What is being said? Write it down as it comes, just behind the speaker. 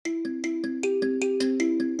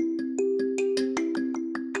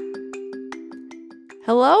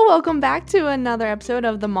Hello, welcome back to another episode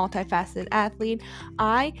of The Multifaceted Athlete.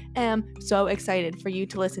 I am so excited for you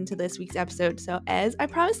to listen to this week's episode. So, as I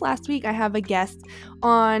promised last week, I have a guest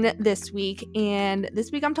on this week, and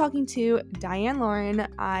this week I'm talking to Diane Lauren.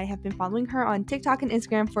 I have been following her on TikTok and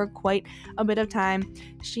Instagram for quite a bit of time.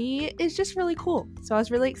 She is just really cool, so I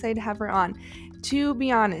was really excited to have her on. To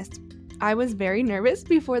be honest, I was very nervous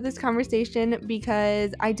before this conversation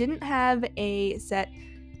because I didn't have a set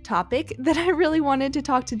topic that I really wanted to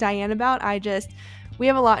talk to Diane about. We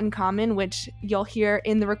have a lot in common, which you'll hear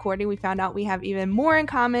in the recording. We found out we have even more in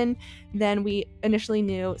common than we initially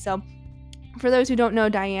knew. So for those who don't know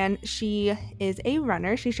Diane, she is a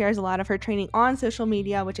runner. She shares a lot of her training on social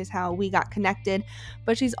media, which is how we got connected.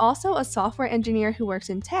 But she's also a software engineer who works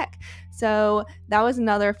in tech. So that was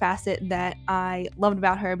another facet that I loved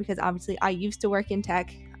about her because obviously I used to work in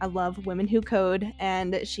tech. I love women who code,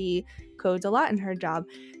 and she codes a lot in her job.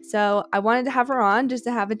 So I wanted to have her on just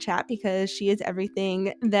to have a chat because she is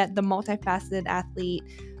everything that the multifaceted athlete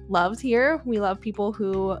loves here. We love people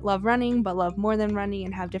who love running but love more than running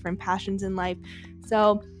and have different passions in life.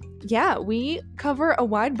 So yeah, we cover a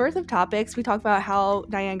wide berth of topics. We talk about how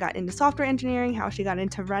Diane got into software engineering, how she got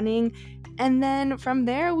into running, and then from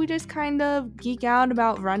there we just kind of geek out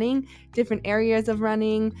about running, different areas of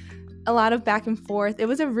running, a lot of back and forth. It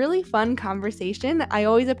was a really fun conversation. I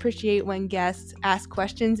always appreciate when guests ask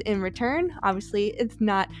questions in return. Obviously, it's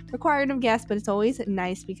not required of guests, but it's always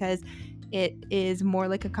nice because it is more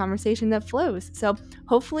like a conversation that flows. So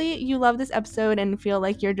hopefully you love this episode and feel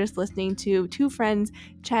like you're just listening to two friends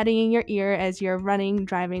chatting in your ear as you're running,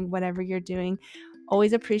 driving, whatever you're doing.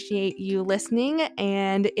 Always appreciate you listening.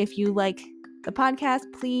 And if you like the podcast,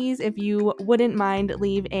 please, if you wouldn't mind,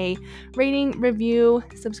 leave a rating, review,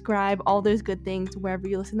 subscribe, all those good things wherever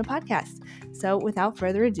you listen to podcasts. So without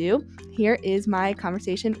further ado, here is my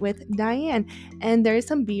conversation with Diane. And there is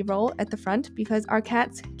some B-roll at the front because our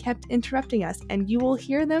cats kept interrupting us, and you will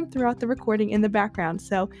hear them throughout the recording in the background.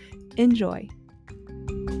 So enjoy.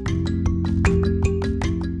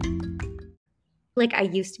 Like, I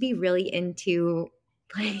used to be really into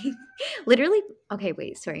playing literally. Okay,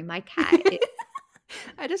 wait, sorry, my cat is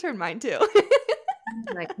I just heard mine too.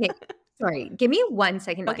 like, hey, sorry, give me 1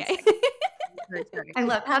 second. Okay. Sorry. I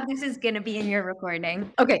love how this is gonna be in your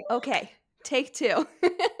recording. Okay. Take two.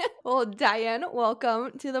 Well, Diane,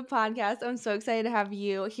 welcome to the podcast. I'm so excited to have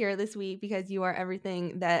you here this week because you are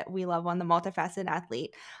everything that we love on the Multifaceted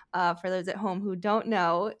Athlete. For those at home who don't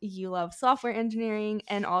know, you love software engineering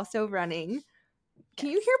and also running. Can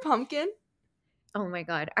you hear Pumpkin? Oh my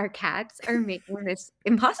God, our cats are making this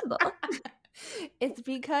impossible. It's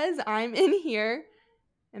because I'm in here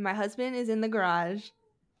and my husband is in the garage.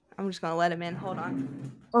 I'm just going to let him in. Hold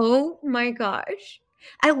on. Oh my gosh.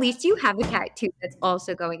 At least you have a cat too that's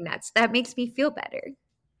also going nuts. That makes me feel better.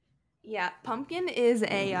 Yeah, Pumpkin is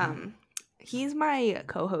he's my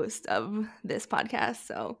co-host of this podcast,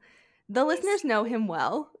 so the listeners know him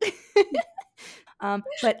well.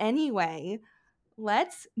 But anyway,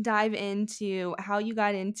 let's dive into how you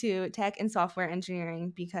got into tech and software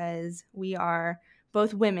engineering because we are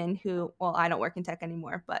both women who, well, I don't work in tech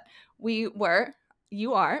anymore, but you are.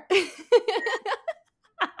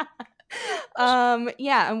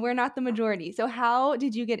 Yeah, and we're not the majority. So how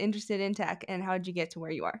did you get interested in tech and how did you get to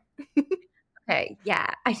where you are? Okay, yeah.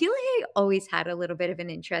 I feel like I always had a little bit of an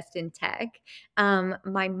interest in tech.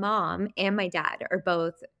 My mom and my dad are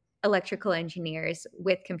both electrical engineers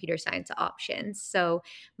with computer science options. So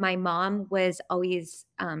my mom was always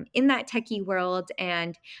in that techie world.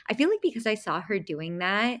 And I feel like because I saw her doing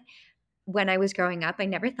that when I was growing up, I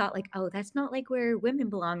never thought like, oh, that's not like where women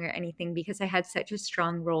belong or anything because I had such a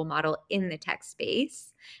strong role model in the tech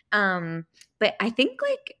space. But I think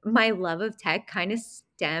like my love of tech kind of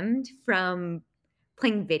stemmed from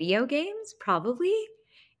playing video games, probably.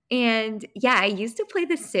 And yeah, I used to play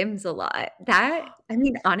The Sims a lot. That, I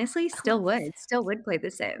mean, honestly, still would play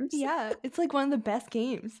The Sims. Yeah, it's like one of the best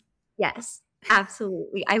games. Yes,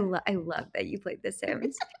 absolutely. I love that you played The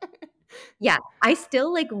Sims. Yeah, I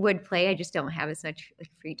still like would play. I just don't have as much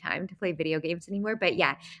like free time to play video games anymore. But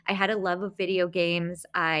yeah, I had a love of video games.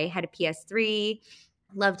 I had a PS3,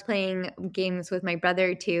 loved playing games with my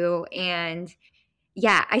brother too. And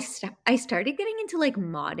yeah, I started getting into like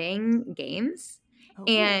modding games. Oh.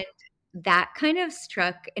 And that kind of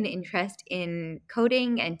struck an interest in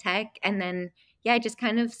coding and tech. And then yeah, I just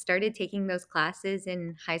kind of started taking those classes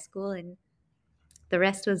in high school and the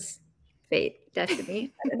rest was fate,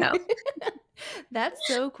 destiny. I don't know. That's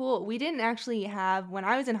so cool. We didn't actually have, when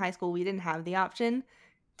I was in high school, we didn't have the option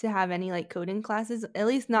to have any like coding classes, at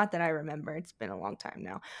least not that I remember. It's been a long time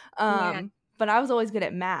now. Yeah. But I was always good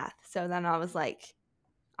at math. So then I was like,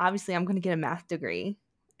 obviously I'm going to get a math degree.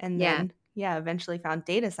 And Yeah. then, yeah, eventually found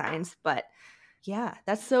data science. But yeah,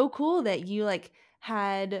 that's so cool that you like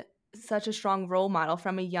had such a strong role model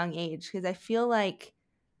from a young age. Because I feel like,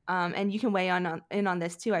 and you can weigh in on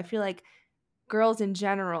this too. I feel like girls in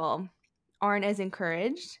general aren't as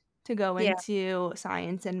encouraged to go Yeah. into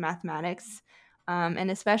science and mathematics,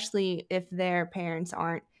 and especially if their parents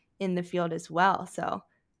aren't in the field as well. So,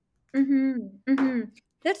 Mhm, mhm.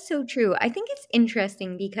 That's so true. I think it's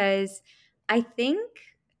interesting because I think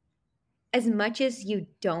as much as you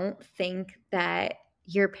don't think that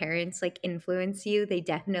your parents, like, influence you, they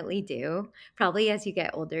definitely do. Probably as you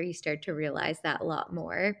get older, you start to realize that a lot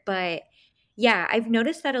more, but, yeah, I've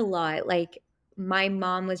noticed that a lot, like, my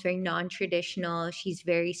mom was very non-traditional, she's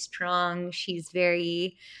very strong, she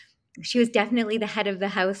was definitely the head of the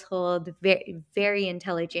household, very, very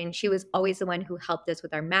intelligent. She was always the one who helped us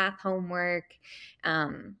with our math homework.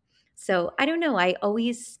 Um, so I don't know. I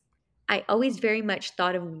always very much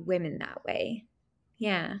thought of women that way.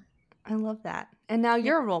 Yeah. I love that. And now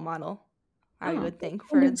Yeah. you're a role model, I Oh, would think,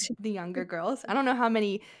 for thanks. the younger girls. I don't know how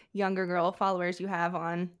many younger girl followers you have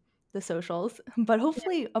on the socials, but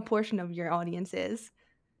hopefully a portion of your audience is.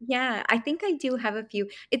 Yeah, I think I do have a few.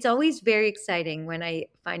 It's always very exciting when I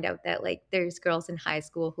find out that like there's girls in high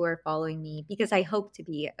school who are following me because I hope to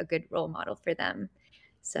be a good role model for them.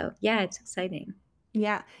 So yeah, it's exciting.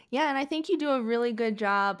 Yeah. Yeah, and I think you do a really good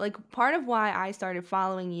job. Like part of why I started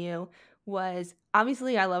following you was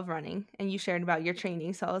obviously I love running and you shared about your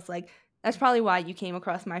training. So I was like, that's probably why you came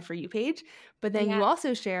across my For You page. But then Yeah. you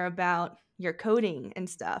also share about your coding and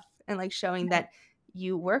stuff and like showing that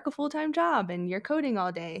you work a full-time job and you're coding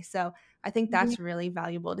all day. So I think Yeah. that's really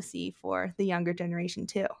valuable to see for the younger generation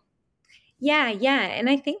too. Yeah, yeah, and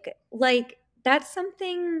I think, like, that's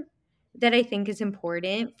something that I think is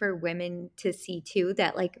important for women to see too,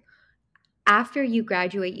 that, like, after you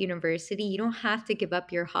graduate university, you don't have to give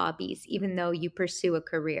up your hobbies even though you pursue a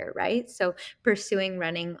career, right? So, pursuing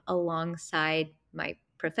running alongside my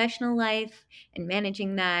professional life and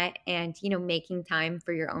managing that and, making time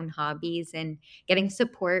for your own hobbies and getting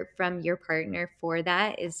support from your partner for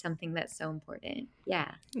that is something that's so important.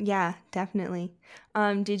 Yeah. Yeah, definitely.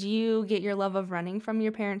 Did you get your love of running from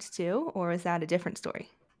your parents too, or is that a different story?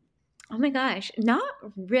 Oh my gosh, not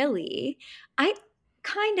really. I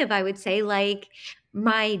I would say, like,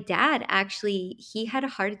 my dad actually, he had a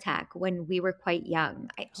heart attack when we were quite young.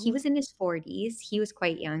 He Oh. was in his 40s, he was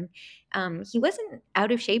quite young. He wasn't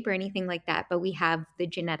out of shape or anything like that, but we have the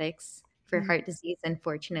genetics for Mm. heart disease,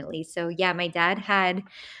 unfortunately. So, yeah, my dad had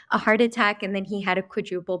a heart attack and then he had a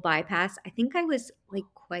quadruple bypass. I think I was, like,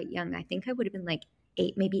 quite young. I think I would have been, like,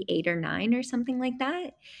 8, maybe 8 or 9 or something like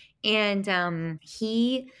that. And,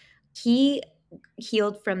 he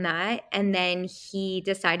healed from that, and then he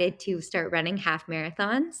decided to start running half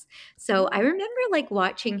marathons. So I Oh. remember, like,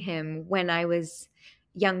 watching him when I was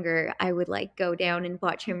younger. I would, like, go down and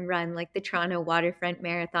watch him run, like, the Toronto Waterfront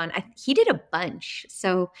Marathon. He did a bunch,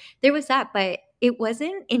 so there was that, but it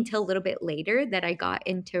wasn't until a little bit later that I got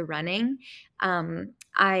into running.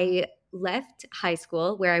 I left high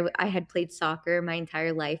school where I had played soccer my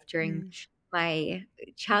entire life during Mm. my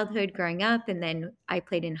childhood growing up, and then I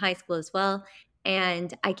played in high school as well,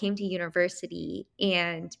 and I came to university,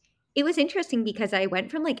 and it was interesting because I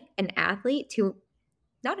went from, like, an athlete to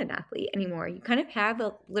not an athlete anymore. You kind of have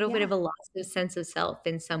a little bit of Yeah. a loss of sense of self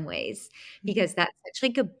in some ways Mhm. because that's such,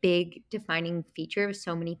 like, a big defining feature of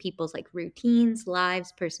so many people's, like, routines,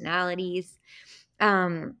 lives, personalities.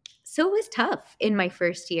 So it was tough in my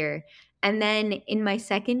first year, and then in my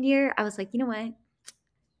second year, I was like, "You know what?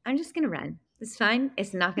 I'm just gonna run. It's fine.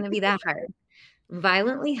 It's not gonna be that hard."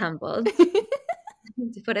 Violently humbled,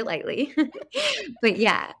 to put it lightly. But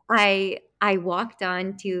yeah, I walked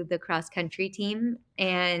on to the cross country team,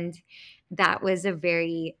 and that was a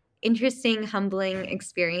very interesting, humbling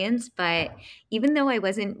experience, but even though I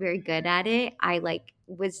wasn't very good at it, I, like,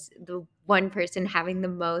 was the one person having the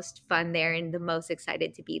most fun there and the most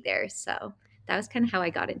excited to be there, so that was kinda how I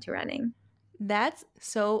got into running. That's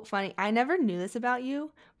so funny. I never knew this about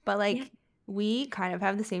you, but Yeah. like we kind of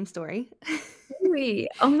have the same story. Really?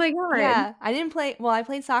 Oh my god. Yeah, I didn't play well, I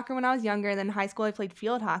played soccer when I was younger, then in high school I played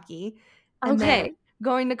field hockey, and Okay. then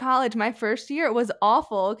going to college, my first year, it was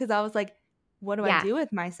awful because I was like, "What do I Yeah. do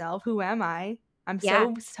with myself? Who am I? I'm Yeah.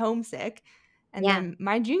 so homesick." And Yeah. then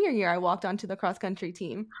my junior year, I walked onto the cross country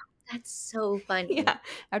team. That's so funny. Yeah,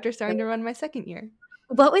 after starting to run my second year.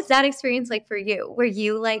 What was that experience like for you? Were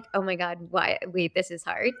you like, "Oh my god, why wait, this is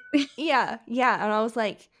hard?" Yeah, yeah, and I was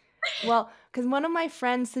like, well, because one of my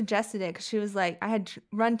friends suggested it because she was like, I had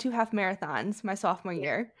run 2 half marathons my sophomore Yeah.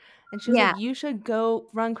 year, and she was Yeah, like, "You should go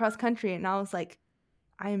run cross country," and I was like,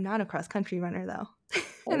 I am not a cross country runner though.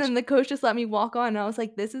 And Oh, then the coach just let me walk on. And I was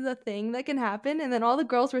like, this is a thing that can happen. And then all the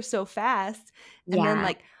girls were so fast. And then, yeah,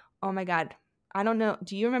 like, oh my God, I don't know.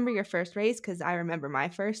 Do you remember your first race? Because I remember my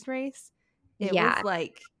first race. It yeah. was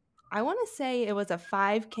like, I want to say it was a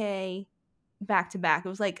 5K back to back. It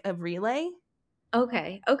was like a relay.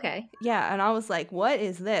 Okay, okay. Yeah. And I was like, what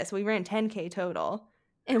is this? We ran 10K total.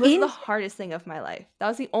 It was the hardest thing of my life. That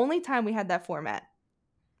was the only time we had that format.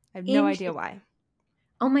 I have no idea Interesting. why.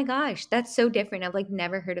 Oh my gosh, that's so different. I've, like,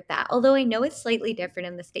 never heard of that. Although I know it's slightly different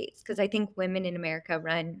in the States because I think women in America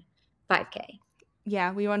run 5K.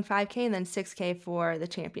 Yeah, we won 5K and then 6K for the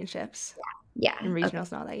championships Yeah, and okay.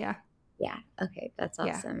 regionals and all that. Yeah. Yeah, okay, that's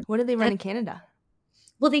Yeah. awesome. What do they run That's in Canada?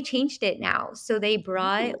 well, they changed it now. So they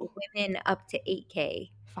brought Ooh, women up to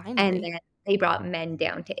 8K, and finally. then they brought men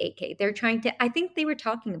down to 8K. They're trying to I think they were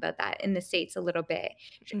talking about that in the States a little bit.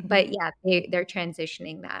 Hmm. But yeah, they're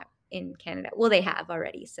transitioning that in Canada. Well, they have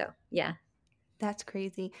already, so yeah. That's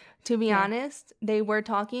crazy. To be Yeah. honest, they were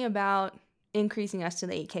talking about increasing us to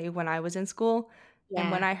the 8K when I was in school. And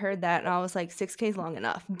when Yeah. I heard that, I was like, 6K is long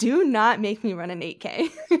enough. Do not make me run an 8K.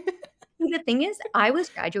 See, the thing is, I was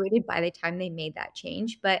graduated by the time they made that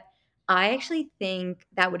change, but I actually think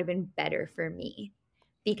that would have been better for me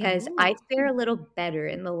because I Oh, fare a little better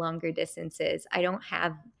in the longer distances. I don't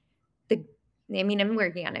have the I mean, I'm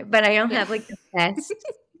working on it, but I don't yeah. have, like, the best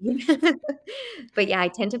speed. But, yeah, I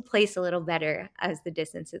tend to place a little better as the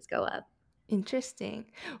distances go up.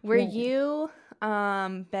 Interesting. Were Yeah. you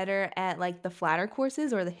better at like the flatter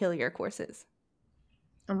courses or the hillier courses?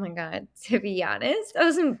 Oh my god, to be honest, I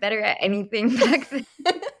wasn't better at anything back then.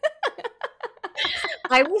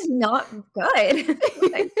 I was not good.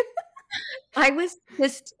 Like, I was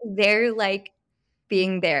just there, like,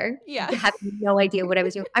 being there, Yeah. having no idea what I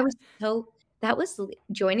was doing. I was so that was l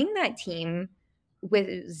joining that team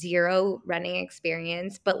with 0 running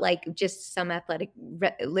experience, but, like, just some athletic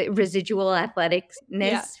residual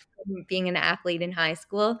Yeah. athleticness from being an athlete in high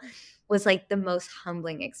school was, like, the most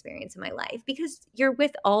humbling experience of my life because you're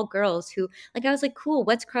with all girls who like, I was like, "Cool,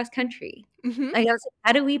 what's cross country?" Mhm. Like, I was like,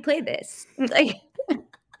 "How do we play this?" Like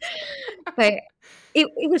but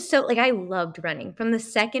it was so like, I loved running. From the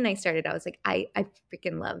second I started, I was like, "I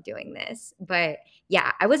freaking love doing this." But,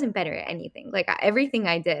 yeah, I wasn't better at anything. Like, everything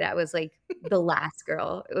I did, I was, like, the last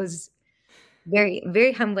girl. It was very,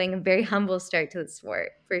 very humbling, a very humble start to the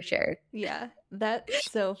sport, for sure. Yeah, that's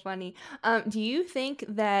so funny. Do you think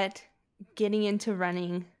that getting into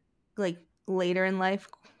running, like, later in life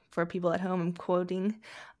for people at home, I'm quoting,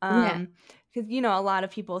 Yeah, because a lot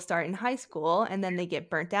of people start in high school and then they get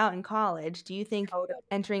burnt out in college. Do you think totally.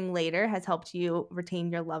 entering later has helped you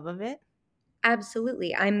retain your love of it?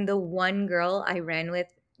 Absolutely. I'm the one girl I ran with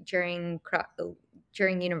during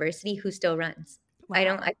university who still runs. I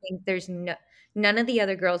Wow. think there's none of the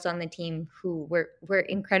other girls on the team who were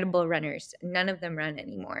incredible runners. None of them run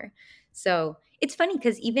anymore. So, it's funny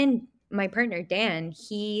because even my partner, Dan,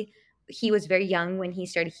 he was very young when he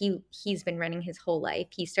started. He's been running his whole life.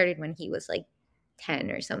 He started when he was, like, 10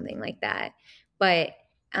 or something like that. But,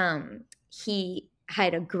 he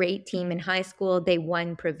had a great team in high school. They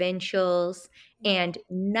won provincials, and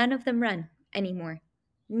none of them run anymore.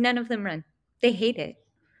 None of them run. They hate it.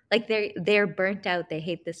 Like, they're burnt out, they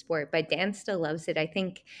hate the sport, but Dan still loves it. I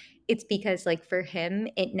think it's because, like, for him,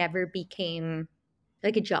 it never became,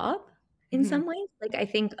 like, a job in Mhm. some ways. Like, I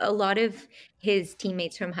think a lot of his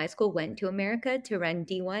teammates from high school went to America to run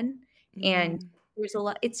D1, and Mm. there's a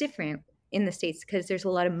lot it's different in the States because there's a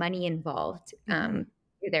lot of money involved. Mhm.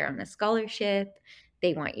 You're there on a scholarship,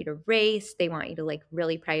 they want you to race, they want you to, like,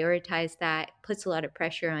 really prioritize that, puts a lot of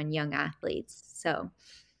pressure on young athletes. So,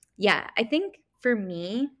 yeah, I think for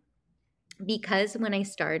me, because when I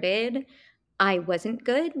started, I wasn't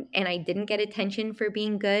good and I didn't get attention for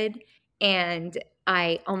being good, and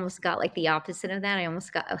I almost got, like, the opposite of that. I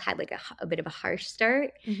almost had, like, a bit of a harsh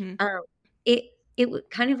start. Mhm. Um, it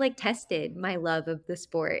kind of, like, tested my love of the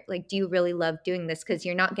sport. Like, do you really love doing this? Because 'Cause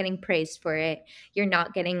you're not getting praised for it. You're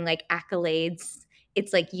not getting, like, accolades.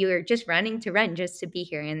 It's like you're just running to run just to be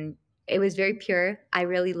here, and it was very pure. I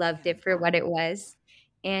really loved it for what it was,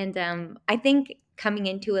 and, I think coming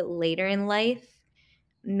into it later in life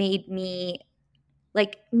made me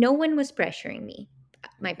like, no one was pressuring me.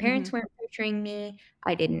 My parents Mhm. weren't pressuring me.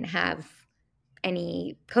 I didn't have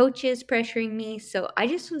any coaches pressuring me, so I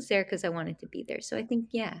just was there because I wanted to be there. So I think,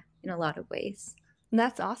 yeah, in a lot of ways.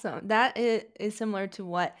 That's awesome. That is similar to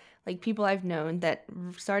what like people I've known that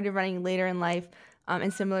started running later in life,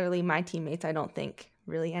 and similarly, my teammates. I don't think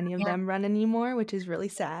really any of Yeah. them run anymore, which is really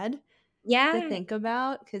sad to Yeah. think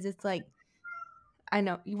about because it's like I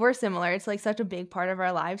know we're similar. It's like such a big part of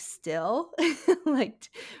our lives still. Like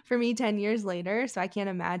for me 10 years later, so I can't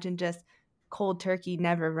imagine just cold turkey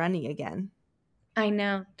never running again. I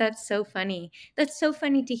know. That's so funny. That's so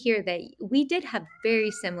funny to hear that we did have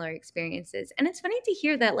very similar experiences. And it's funny to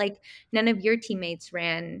hear that like none of your teammates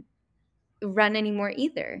run anymore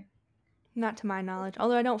either. Not to my knowledge,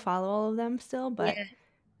 although I don't follow all of them still, but Yeah.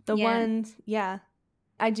 the Yeah. ones, yeah.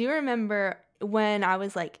 I do remember when I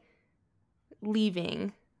was like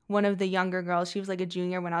leaving, one of the younger girls, she was like a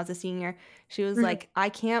junior when I was a senior. She was Mhm. like, "I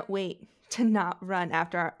can't wait to not run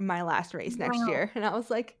after my last race next Wow. year." And I was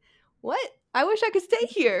like, "What? I wish I could stay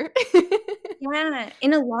here." Yeah.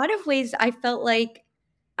 In a lot of ways, I felt like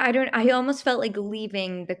I almost felt like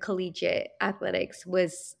leaving the collegiate athletics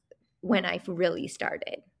was when I really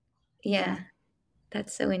started. Yeah. Yeah.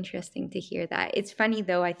 That's so interesting to hear that. It's funny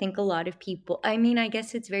though, I think a lot of people, I mean, I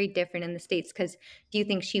guess it's very different in the States because do you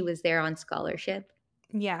think she was there on scholarship?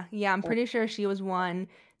 Yeah, yeah, I'm Or pretty sure she was one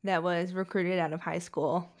that was recruited out of high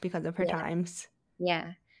school because of her yeah, times.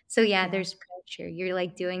 yeah. So yeah, Yeah. there's pressure. You're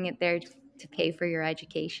like doing it there to pay for your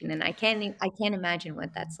education, and I can't imagine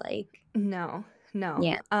what that's like. No, no.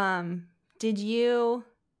 Yeah. Did you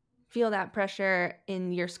feel that pressure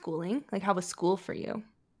in your schooling? Like, how was school for you?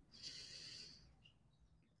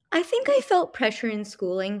 I think I felt pressure in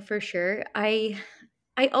schooling for sure. I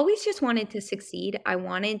always just wanted to succeed. I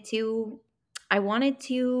wanted to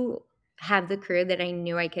have the career that I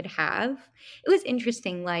knew I could have. It was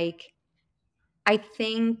interesting like I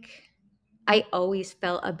think I always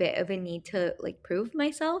felt a bit of a need to like prove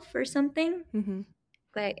myself or something. Mhm.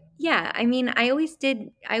 But yeah, I mean, I always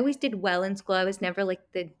did well in school. I was never like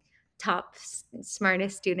the top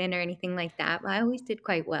smartest student or anything like that, but I always did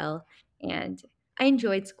quite well and I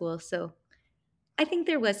enjoyed school. So I think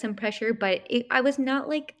there was some pressure, but I was not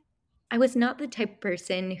the type of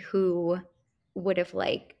person who would have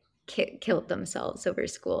like killed themselves over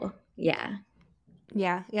school. Yeah.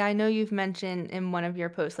 Yeah, yeah, I know you've mentioned in one of your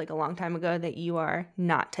posts, like, a long time ago that you are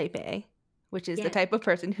not type A, which is the Yeah. type of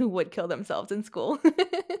person who would kill themselves in school.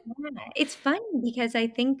 Yeah, it's funny because I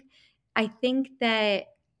think that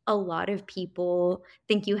a lot of people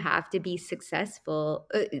think you have to be successful,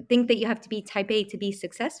 think that you have to be type A to be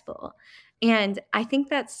successful. And I think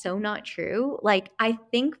that's so not true. Like I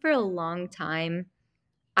think for a long time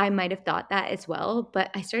I might have thought that as well, but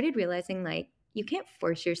I started realizing like you can't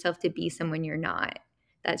force yourself to be someone you're not.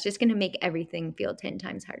 That's just going to make everything feel 10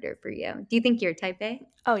 times harder for you. Do you think you're type A?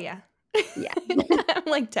 Oh, yeah. Yeah, I'm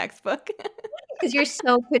like textbook. because you're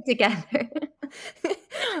so put together.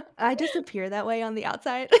 I just appear that way on the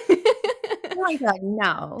outside. Oh my god,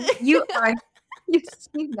 no. You are you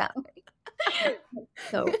seem that way.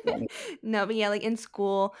 That's so funny. No, but yeah, like in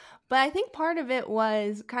school. But I think part of it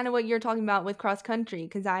was kind of what you're talking about with cross country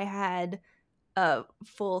because I had a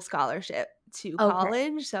full scholarship to Okay.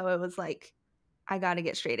 college. So it was like, I got to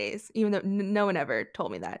get straight A's, even though no one ever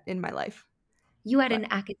told me that in my life. You had But an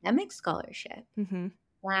academic scholarship. mhm,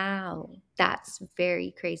 Wow, that's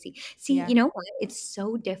very crazy. See, yeah, you know what? It's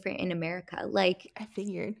so different in America. Like, I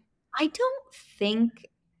figured. I don't think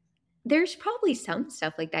there's probably some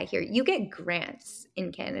stuff like that here. You get grants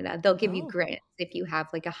in Canada. They'll give you Oh, grants if you have,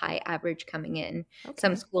 like, a high average coming in.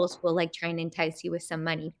 Some okay. schools will, like, try and entice you with some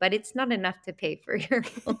money, but it's not enough to pay for your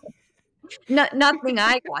nothing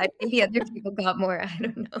I got. Maybe other people got more, I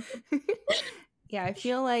don't know. Yeah, I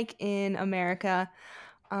feel like in America,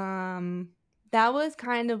 that was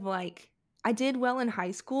kind of like I did well in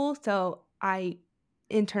high school, so I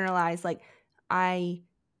internalized like I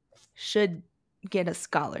should get a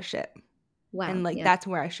scholarship and Wow, like yeah. that's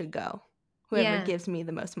where I should go. Whoever Yeah. gives me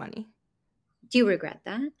the most money. Do you regret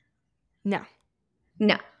that? No.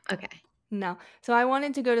 No. Okay. No. So I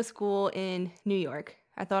wanted to go to school in New York.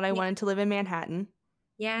 I thought I Yeah. wanted to live in Manhattan.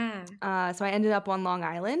 Yeah. So I ended up on Long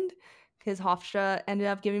Island because Hofstra ended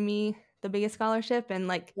up giving me the biggest scholarship. And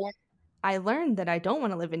like Yeah. I learned that I don't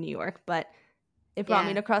want to live in New York, but it brought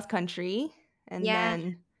me Yeah. to cross country. And Yeah.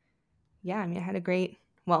 then, yeah, I mean, I had a great,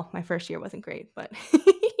 well, my first year wasn't great, but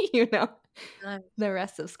you know, the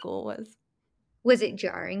rest of school was. Was it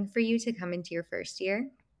jarring for you to come into your first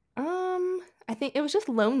year? I think it was just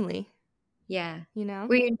lonely, Yeah. you know?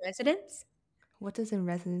 Were you in residence? What does in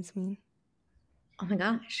residence mean? Oh my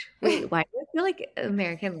gosh. Wait, why do I feel like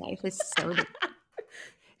American life is so different?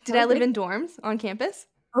 Did Tell I us live like in dorms on campus?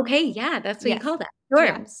 okay, yeah, that's what you Yes. call that.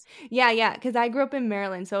 Yeah. Dorms. Yeah, yeah, because I grew up in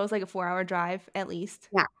Maryland, so it was like a 4-hour drive at least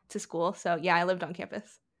Yeah. to school. So, yeah, I lived on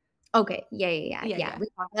campus. Okay. Yeah, yeah, yeah, Yeah, yeah. yeah. We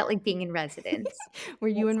call that like being in residence. Were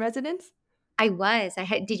you in That's residence? I was. I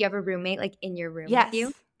had did you have a roommate like in your room with you?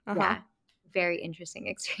 Yes. Uh-huh. Yeah. Very interesting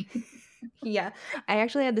experience. Yeah. I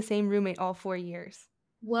actually had the same roommate all 4 years.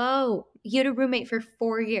 Whoa, you had a roommate for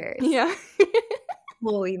 4 years. Yeah.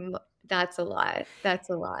 Holy mo That's a lot, that's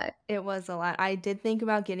a lot. It was a lot. I did think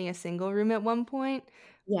about getting a single room at one point,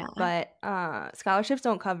 Yeah, but, scholarships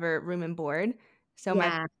don't cover room and board, so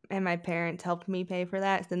yeah, my parents helped me pay for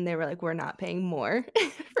that, then they were like, "We're not paying more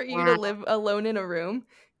for you to wow, live alone in a room."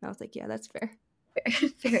 And I was like, "Yeah, that's fair."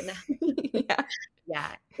 fair enough. Yeah.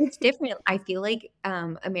 Yeah, it's different. I feel like,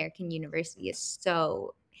 American university is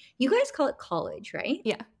so you guys call it college, right?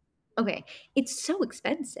 Yeah. Okay, it's so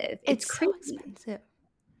expensive, it's It's so crazy. expensive.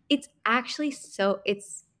 It's actually so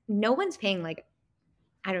it's no one's paying, like,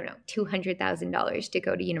 I don't know, $200,000 to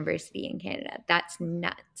go to university in Canada. That's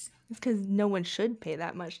nuts. It's because no one should pay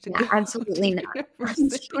that much to Yeah, go absolutely to not. I'm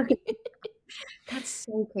sorry. university. That's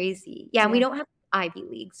so crazy. Yeah, and we Yeah. don't have Ivy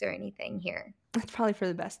Leagues or anything here. That's probably for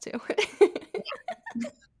the best too.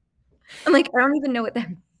 I'm like, I don't even know what that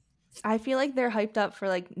I feel like they're hyped up for,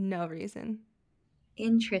 like, no reason.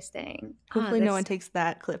 interesting. Ah, Hopefully, no one that's takes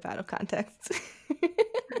that clip out of context.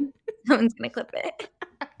 someone's gonna clip it.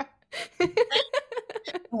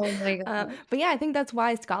 Oh my god. But yeah, I think that's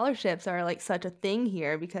why scholarships are, like, such a thing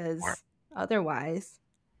here because otherwise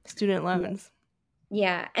student Yeah. loans.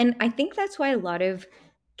 Yeah, and I think that's why a lot of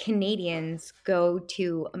Canadians go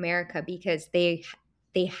to America because they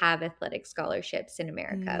have athletic scholarships in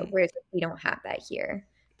America, Mm. whereas we don't have that here.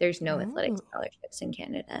 There's no athletic Oh, scholarships in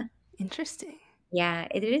Canada. interesting. Yeah,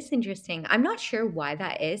 it is interesting. I'm not sure why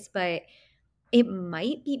that is, but it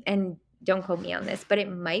might be, and don't quote me on this, but it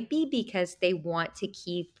might be because they want to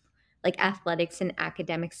keep like athletics and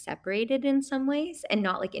academics separated in some ways and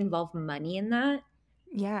not like involve money in that.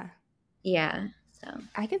 Yeah, Yeah. So,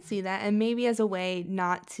 I could see that, and maybe as a way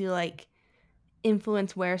not to, like,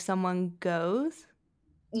 influence where someone goes.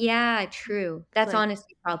 yeah, true. 'Cause, That's like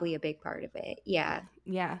honestly probably a big part of it. Yeah.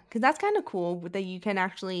 yeah, because that's kinda cool that you can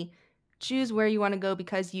actually choose where you wanna go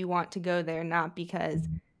because you want to go there, not because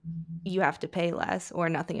you have to pay less or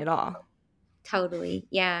nothing at all. Totally.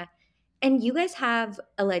 Yeah. And you guys have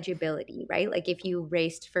eligibility, right? Like if you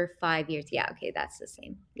raced for 5 years. Yeah, okay, that's the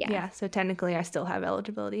same. Yeah. Yeah, so technically I still have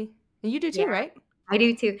eligibility. And you do Yeah, too, right? I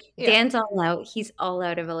do too. Yeah, Dan's all out. He's all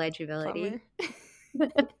out of eligibility. bummer.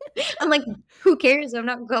 I'm like, "Who cares? I'm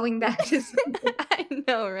not going back to school." I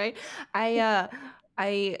know, right? I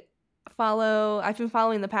I've been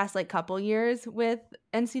following the past, like, couple years with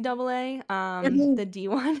NCAA, Mhm. the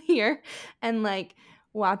D1 here, and, like,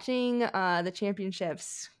 watching, the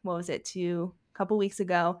championships, what was it, 2 couple weeks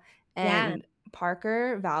ago, Yeah. and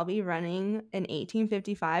Parker Valby running an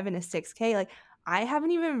 18:55 and a 6K, like, I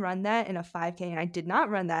haven't even run that in a 5K, and I did not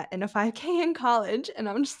run that in a 5K in college, and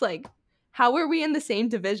I'm just like, "How are we in the same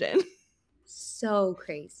division?" So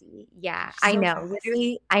crazy. Yeah, I So know. fast.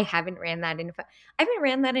 Literally, I haven't ran that in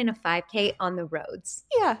a 5K on the roads,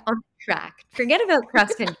 Yeah. on the track. Forget about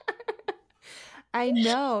cross country. I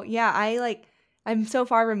know. Yeah, I'm so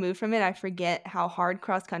far removed from it, I forget how hard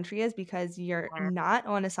cross country is because you're Yeah. not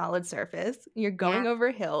on a solid surface. You're Yeah. going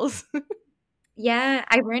over hills. Yeah,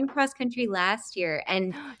 I ran cross country last year,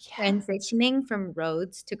 and Yeah. transitioning from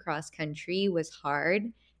roads to cross country was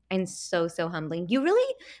hard and so, so humbling. You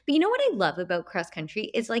really but you know what I love about cross country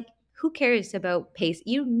is, like, who cares about pace?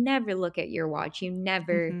 You never look at your watch. You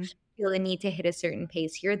never Mhm. feel the need to hit a certain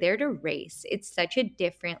pace. You're there to race. It's such a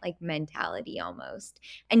different, like, mentality almost,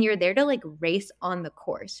 and you're there to, like, race on the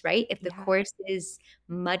course, right? If the Yeah. course is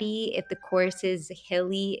muddy, if the course is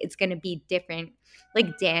hilly, it's gonna be different.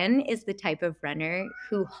 Like, Dan is the type of runner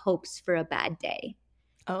who hopes for a bad day.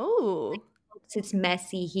 Oh. Hopes it's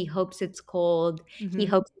messy, he hopes it's cold, he Mhm.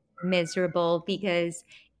 hopes it's miserable because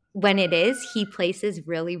when it is, he places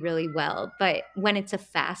really, really well, but when it's a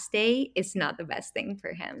fast day, it's not the best thing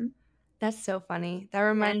for him. That's so funny. That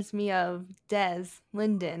Yeah, reminds me of Des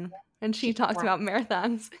Linden, and she she talks about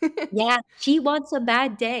marathons. Yeah, she wants a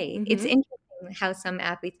bad day. It's Mhm. interesting how some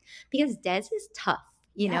athletes because Des is tough,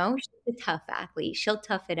 you Yeah, know? She's a tough athlete. She'll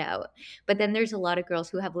tough it out. But then there's a lot of girls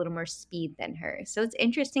who have a little more speed than her. So it's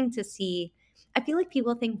interesting to see. I feel like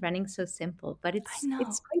people think running's so simple, but I it's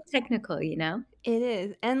know. quite technical, you know? It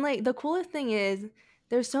is, and, like, the coolest thing is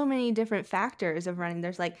there's so many different factors of running.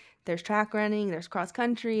 There's track running, there's cross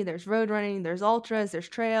country, there's road running, there's ultras, there's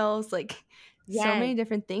trails, like, so Yes. many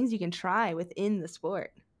different things you can try within the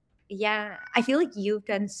sport. Yeah. I feel like you've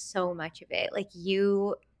done so much of it. Like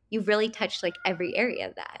you've really touched like every area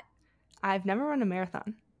of that. I've never run a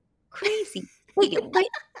marathon. Crazy. Wait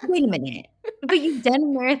a minute. But you've done a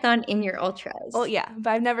marathon in your Well, ultras. yeah,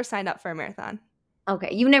 but I've never signed up for a marathon.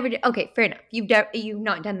 Okay, okay, fair enough. You've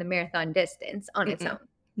not done the marathon distance on its Mm-mm. own.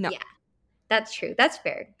 No. Yeah, that's true. That's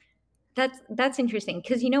fair. That's interesting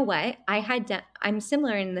because you know what? I'm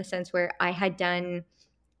similar in the sense where I had done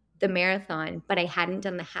the marathon, but I hadn't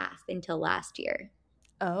done the half until last year.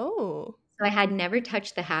 Oh. So I had never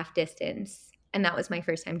touched the half distance, and that was my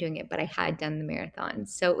first time doing it, but I had done the marathon.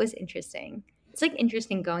 So it was interesting. It's like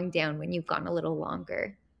interesting going down when you've gone a little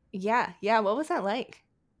longer. Yeah, yeah, what was that like?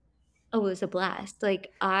 Oh, it was a blast.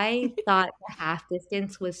 Like I thought the half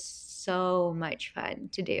distance was so much fun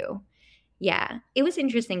to do. Yeah, it was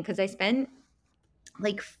interesting because I spent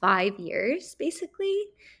like 5 years basically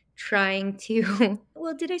trying to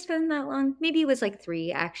well, did I spend that long? Maybe it was like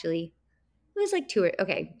 3 actually. It was like 2 or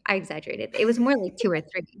okay, I exaggerated. It was more like 2 or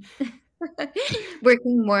 3.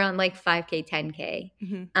 Working more on like 5K, 10K.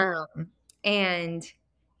 Mhm. Um, and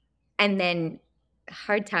and then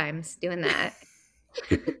hard times doing that.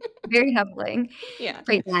 Very humbling. Yeah.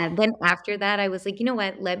 But yeah, then after that, I was like, "You know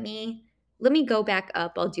what? Let me go back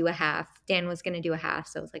up. I'll do a half." Dan was gonna do a half,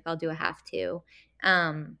 so I was like, "I'll do a half too."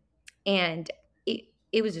 Um, and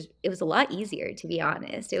it was a lot easier, to be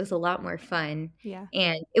honest. It was a lot more fun, Yeah.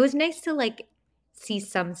 and it was nice to, like, see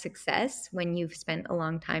some success when you've spent a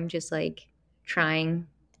long time just, like, trying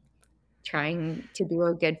trying to do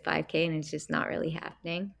a good 5K and it's just not really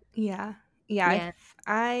happening. Yeah. Yeah, Yeah.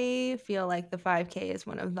 I feel like the 5K is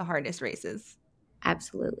one of the hardest races.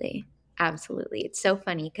 Absolutely. Absolutely. It's so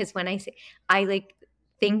funny because when I, like,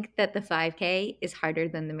 think that the 5K is harder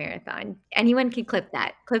than the marathon. Anyone can clip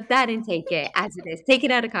that. Clip that and take it as it is. Take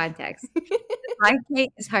it out of context. The 5K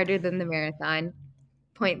is harder than the marathon,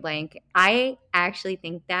 point blank. I actually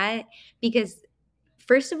think that because,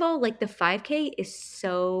 first of all, like, the 5K is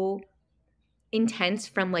so intense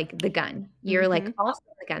from, like, the gun. You're, like, Mhm. off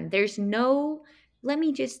the gun. There's no, "Let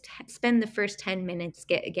me just spend the first 10 minutes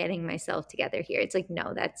getting myself together here." It's like,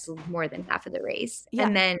 no, that's more than half of the race. Yeah.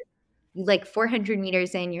 And then, like, 400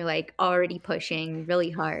 meters in, you're, like, already pushing really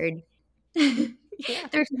hard. Yeah.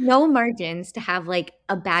 There's no margins to have, like,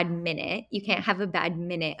 a bad minute. You can't have a bad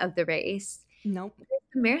minute of the race. Nope.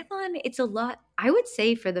 The marathon, it's a lot I would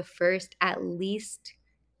say for the first at least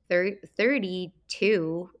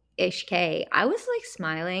 32-ish K, I was, like,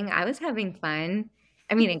 smiling, I was having fun.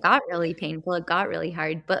 I mean, it got really painful, it got really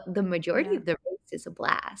hard, but the majority Yeah. of the race is a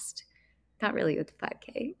blast. Not really with the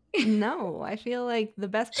 5K. No, I feel like the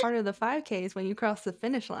best part of the 5K is when you cross the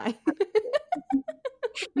finish line.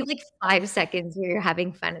 You have, like, 5 seconds where you're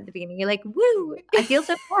having fun at the beginning, you're like, "Woo, I feel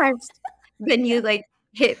so blessed." Then Yeah. you, like,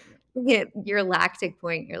 hit your lactic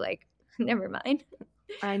point, you're like, "Never mind."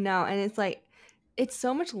 I know, and it's like it's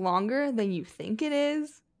so much longer than you think it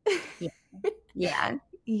is. Yeah, yeah.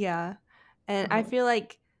 Yeah, and I Uh-huh. feel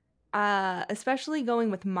like, especially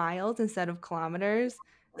going with miles instead of kilometers,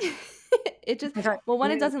 it just I got well,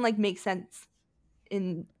 one, it true. doesn't, like, make sense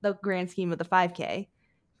in the grand scheme of the 5K,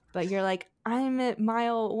 but you're like, "I'm at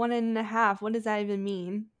mile 1.5, what does that even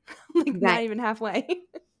mean?" Like, not Right. even halfway.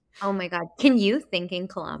 Oh my god. Can you think in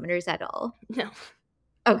kilometers at all? No.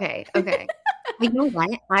 Okay, okay. You know what?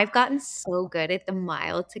 I've gotten so good at the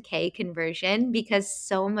mile to K conversion because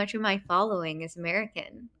so much of my following is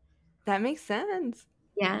American. That makes sense.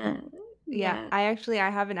 Yeah, Yeah, yeah. I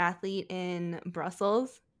have an athlete in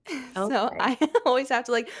Brussels, so Okay. I always have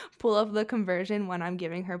to, like, pull up the conversion when I'm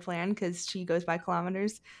giving her plan because she goes by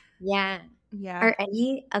kilometers. Yeah. Yeah. Are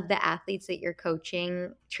any of the athletes that you're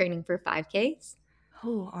coaching training for 5Ks?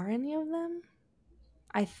 Oh, are any of them?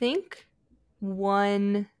 I think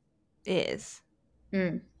one is,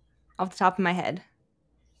 Mm. off the top of my head.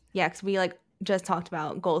 Yeah, because we, like, just talked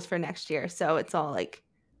about goals for next year, so it's all, like,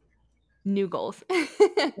 new goals.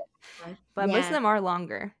 But most of Yeah. them are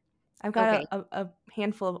longer. I've got Okay. a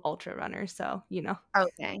handful of ultra runners, so,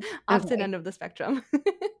 Okay. opposite Okay. end of the spectrum.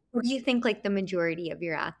 What do you think, like, the majority of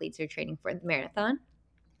your athletes are training for? The marathon?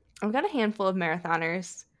 I've got a handful of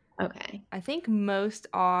marathoners. Okay. I think most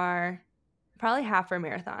are probably half are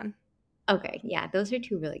marathon. Okay, yeah, those are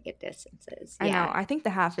 2 really good distances. I know. Yeah. I think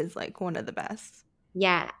the half is like one of the best.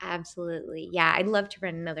 Yeah, absolutely. Yeah, I'd love to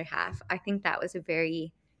run another half. I think that was a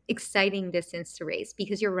very exciting distance to race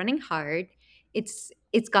because you're running hard. It's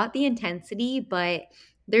got the intensity, but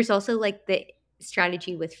there's also, like, the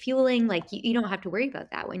strategy with fueling, like, you don't have to worry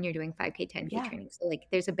about that when you're doing 5K, 10K Yeah. training. So, like,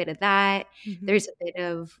 there's a bit of that. Hmm. There's a bit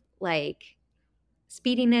of, like,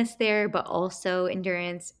 speediness there, but also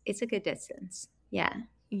endurance. It's a good distance. Yeah.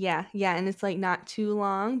 Yeah. Yeah. And it's like not too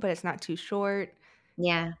long, but it's not too short.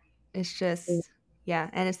 Yeah. It's just, yeah.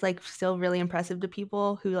 And it's like still really impressive to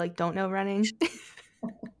people who like don't know running.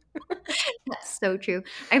 That's so true.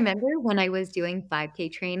 I remember when I was doing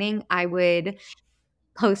 5K training, I would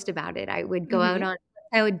post about it. I would go out Hmm. on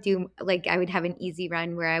I would do like, I would have an easy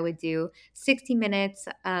run where I would do 60 minutes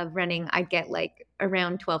of running. I'd get, like,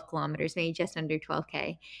 around 12 kilometers, maybe just under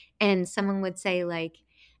 12K. And someone would say, like,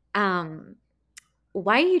 um,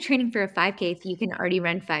 why are you training for a 5K if you can already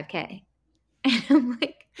run 5K? And I'm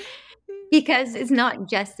like, because it's not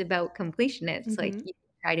just about completion. It's like Mm-hmm. you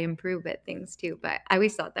try to improve at things too. But I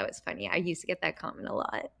always thought that was funny. I used to get that comment a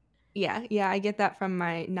lot. Yeah, yeah, I get that from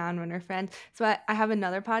my non-runner friend. So I have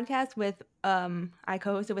another podcast with I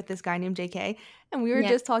co-hosted with this guy named JK, and we were Yeah.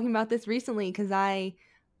 just talking about this recently because I've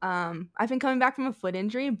been coming back from a foot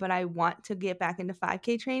injury, but I want to get back into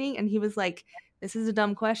 5K training, and he was like, "This is a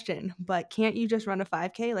dumb question, but can't you just run a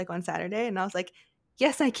 5K like on Saturday?" And I was like,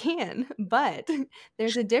 "Yes, I can, but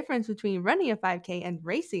there's a difference between running a 5K and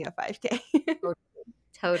racing a 5K."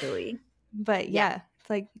 Totally. But Yeah. yeah, it's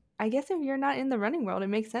like I guess if you're not in the running world, it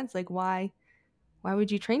makes sense. Like why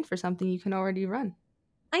would you train for something you can already run?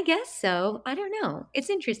 I guess so. I don't know. It's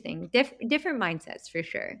interesting. Different mindsets for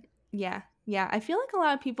sure. Yeah. Yeah. I feel like a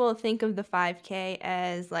lot of people think of the 5K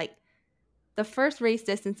as like the first race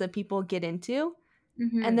distance that people get into.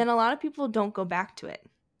 And Mhm. then a lot of people don't go back to it,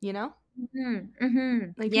 you know? Mhm.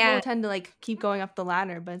 Mhm. Like people Yeah, tend to like keep going up the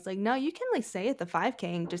ladder, but it's like, no, you can like stay at the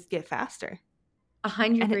 5K and just get faster.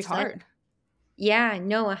 And it's 100%. hard. Yeah,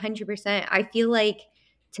 no, 100%. I feel like,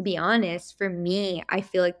 to be honest, for me, I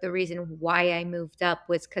feel like the reason why I moved up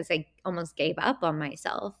was because I almost gave up on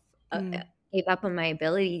myself, Mm, gave up on my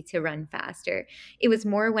ability to run faster. It was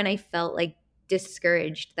more when I felt like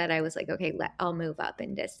discouraged that I was like, okay, I'll move up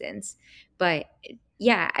in distance. But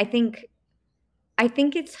yeah, I think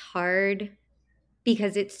it's hard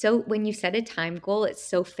because it's so when you set a time goal, it's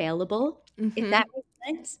so failable, if mm-hmm. that makes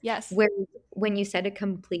sense. Yes. Where when you set a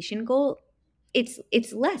completion goal, it's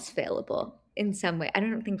less failable in some way. I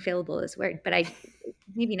don't think failable is a word, but I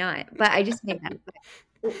maybe not, but I just made that up.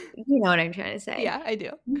 You know what I'm trying to say. Yeah, I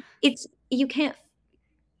do. It's you can't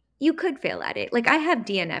you could fail at it. Like, I have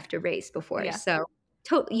DNF to race before, Yeah. so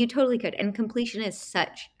you totally could, and completion is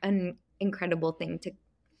such an incredible thing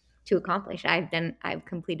to accomplish. I've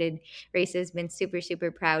completed races, been super,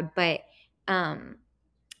 super proud. But um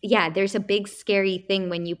yeah, there's a big scary thing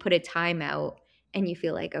when you put a time out and you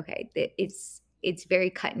feel like, okay, it's very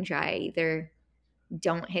cut and dry. Either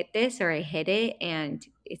don't hit this or I hit it, and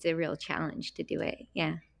it's a real challenge to do it.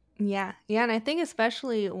 Yeah. Yeah. Yeah. And I think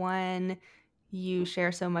especially when you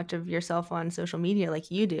share so much of yourself on social media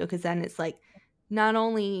like you do, because then it's like not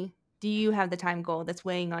only do you have the time goal that's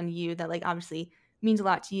weighing on you that like obviously means a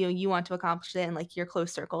lot to you, you want to accomplish it, and like your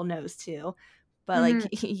close circle knows too. But like Mhm.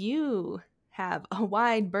 you have a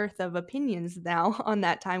wide berth of opinions now on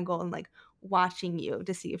that time goal and like watching you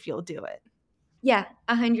to see if you'll do it. Yeah,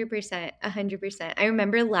 100%, 100%. I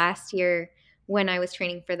remember last year when I was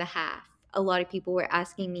training for the half, a lot of people were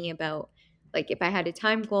asking me about, like, if I had a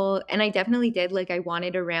time goal, and I definitely did. Like, I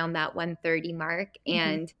wanted around that 130 mark, Hmm.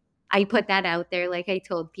 and I put that out there, like I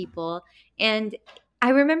told people. And I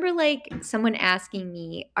remember, like, someone asking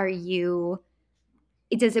me,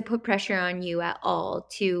 does it put pressure on you at all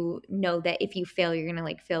to know that if you fail, you're gonna,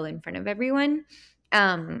 like, fail in front of everyone?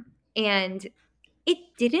 And it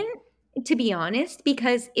didn't, to be honest,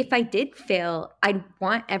 because if I did fail, I'd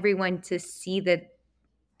want everyone to see that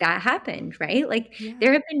that happened, right? Like, Yeah.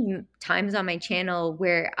 there have been times on my channel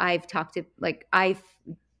where I've talked to, like,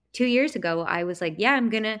 2 years ago, I was like, yeah, I'm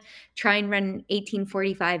gonna try and run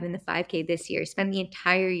 18:45 in the 5K this year. Spend the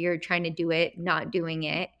entire year trying to do it, not doing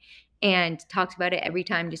it, and talked about it every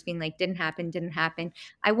time, just being like, didn't happen, didn't happen.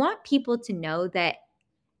 I want people to know that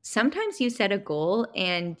sometimes you set a goal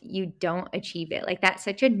and you don't achieve it. Like, that's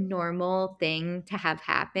such a normal thing to have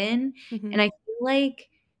happen. Hmm. And I feel like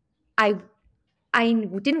I I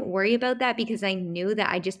didn't worry about that because I knew that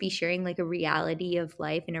I'd just be sharing, like, a reality of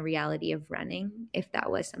life and a reality of running if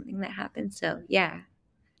that was something that happened. So, yeah.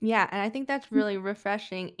 Yeah. And I think that's really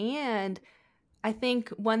refreshing. And I think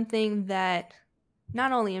one thing that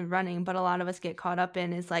not only in running, but a lot of us get caught up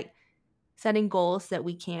in is like setting goals that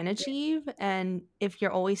we can achieve. And if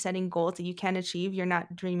you're always setting goals that you can achieve, you're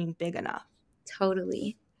not dreaming big enough.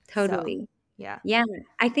 Totally. So, Totally. yeah. Yeah.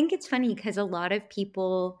 I think it's funny because a lot of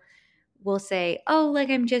people will say, "Oh, like,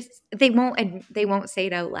 I'm just," they won't say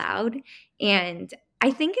it out loud, and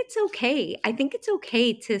I think it's okay. I think it's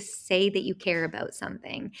okay to say that you care about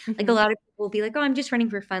something. Like, a Hmm. lot of people will be like, "Oh, I'm just running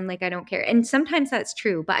for fun, like, I don't care," and sometimes that's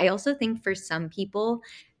true, but I also think for some people,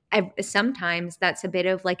 sometimes that's a bit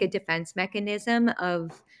of, like, a defense mechanism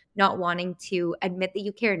of not wanting to admit that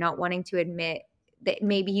you care, not wanting to admit that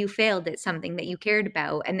maybe you failed at something that you cared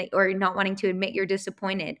about, and or not wanting to admit you're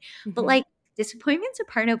disappointed. But, Hmm. like, disappointment's a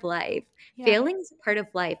part of life. Yeah. Failing is a part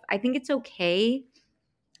of life. I think it's okay.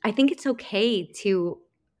 I think it's okay to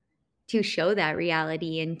show that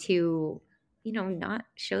reality and to not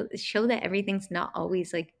show that everything's not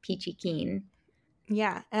always like peachy keen.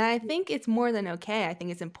 Yeah, and I think it's more than okay. I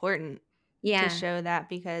think it's important to Yeah. show that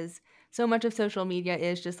because so much of social media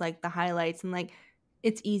is just like the highlights and like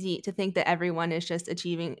it's easy to think that everyone is just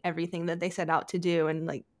achieving everything that they set out to do and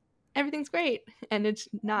like everything's great and it's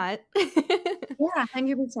not. Yeah,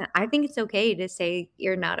 100%. I think it's okay to say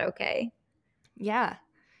you're not okay. Yeah.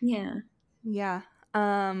 Yeah. Yeah.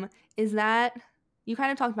 Is that you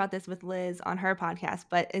kind of talked about this with Liz on her podcast,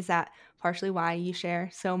 but is that partially why you share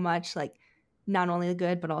so much like not only the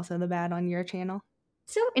good but also the bad on your channel?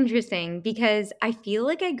 So interesting because I feel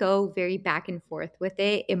like I go very back and forth with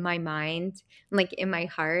it in my mind, like in my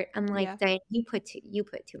heart. I'm like, Yeah. Diane, you put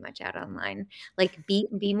too much out online. Like be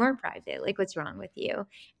more private. Like what's wrong with you?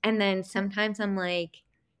 And then sometimes I'm like,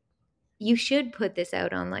 you should put this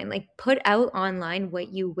out online. Like put out online what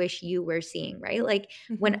you wish you were seeing, right? Like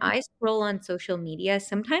when Mhm. I scroll on social media,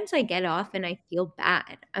 sometimes I get off and I feel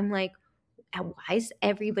bad. I'm like, why is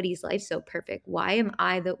everybody's life so perfect? Why am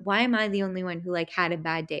I the only one who like had a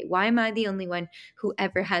bad day? Why am I the only one who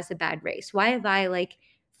ever has a bad race? Why have I like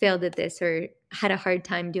failed at this or had a hard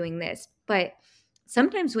time doing this? But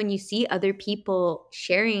sometimes when you see other people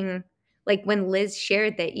sharing, like when Liz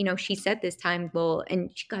shared that, she set this time goal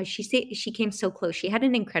and gosh, she said she came so close. She had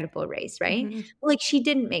an incredible race, right? Mhm. Like she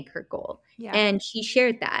didn't make her goal. Yeah. And she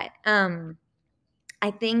shared that.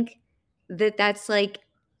 I think that that's like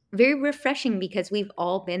very refreshing because we've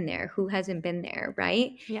all been there. Who hasn't been there,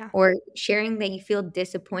 right? Yeah. Or sharing that you feel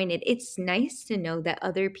disappointed. It's nice to know that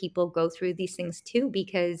other people go through these things too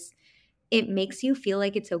because it makes you feel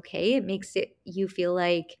like it's okay. It makes you feel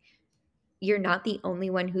like you're not the only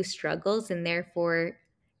one who struggles and therefore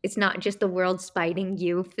it's not just the world spiting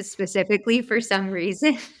you specifically for some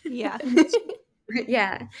reason. Yeah.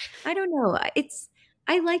 Yeah. I don't know.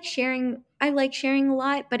 I like sharing a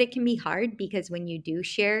lot, but it can be hard because when you do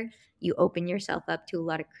share, you open yourself up to a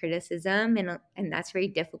lot of criticism and that's very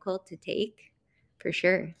difficult to take for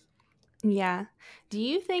sure. Yeah. Do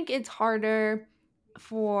you think it's harder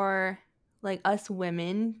for like us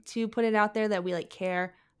women to put it out there that we like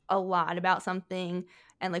care a lot about something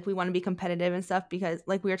and like we want to be competitive and stuff because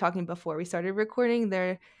like we were talking before we started recording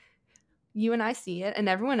there you and I see it and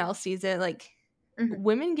everyone else sees it like Mhm.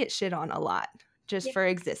 women get shit on a lot just Yeah. for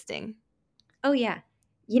existing. Oh yeah.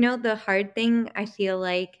 The hard thing I feel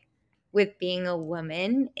like with being a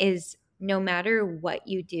woman is no matter what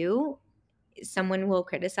you do, someone will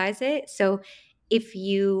criticize it. So if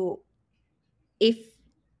you if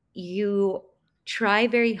you try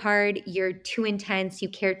very hard, you're too intense, you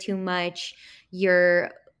care too much,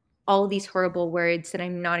 you're all these horrible words that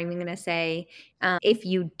I'm not even going to say. If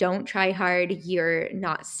you don't try hard, you're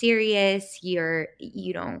not serious, you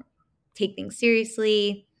don't take things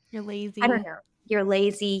seriously. You're I don't lazy. know. You're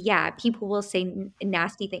lazy. Yeah, people will say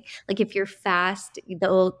nasty things. Like if you're fast,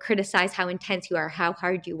 they'll criticize how intense you are, how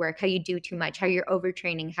hard you work, how you do too much, how you're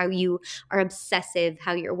overtraining, how you are obsessive,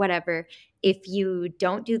 how you're whatever. If you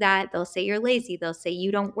don't do that, they'll say you're lazy. They'll say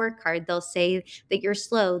you don't work hard. They'll say that you're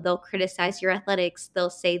slow. They'll criticize your athletics. They'll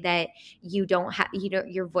say that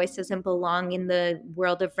your voice doesn't belong in the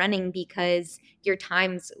world of running because you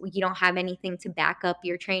don't have anything to back up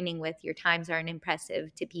your training with. Your times aren't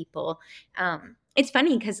impressive to people. It's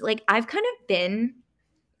funny because like I've kind of been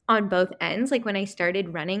on both ends. Like when I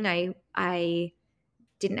started running, I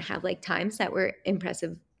didn't have like times that were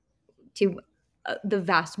impressive to the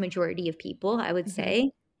vast majority of people, I would Hmm.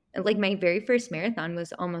 say. And, like my very first marathon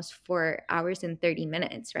was almost 4 hours and 30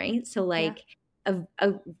 minutes, right? So Yeah. like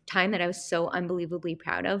a time that I was so unbelievably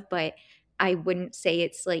proud of, but I wouldn't say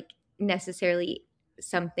it's like necessarily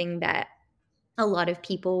something that a lot of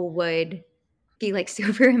people would be like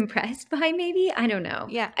super impressed by maybe. I don't know.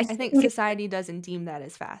 Yeah. I I still think think it's society doesn't deem that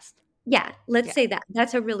as fast. yeah, let's Yeah. say that.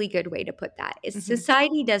 That's a really good way to put that. Is Hmm.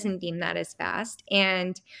 society doesn't deem that as fast.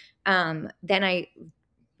 And then I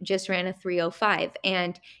just ran a 3:05.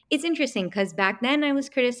 And it's interesting because back then I was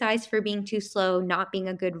criticized for being too slow, not being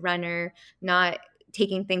a good runner, not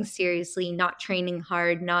taking things seriously, not training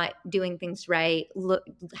hard, not doing things right,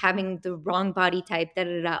 having the wrong body type, da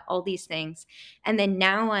da da, all these things. And then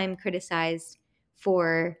now I'm criticized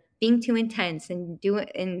for being too intense and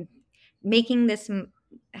making this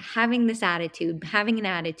having this attitude, having an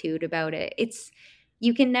attitude about it. It's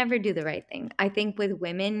you can never do the right thing. I think with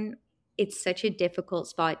women it's such a difficult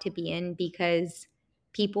spot to be in because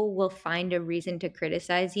people will find a reason to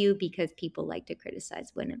criticize you because people like to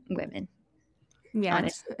criticize women, Yeah.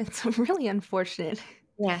 honestly. It's a really unfortunate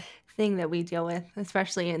Yeah. thing that we deal with,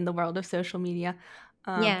 especially in the world of social media.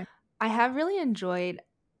 Um, Yeah. I have really enjoyed.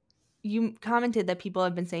 You commented that people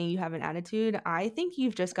have been saying you have an attitude. I think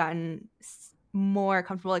you've just gotten more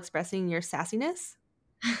comfortable expressing your sassiness,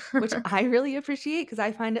 which I really appreciate because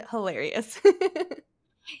I find it hilarious.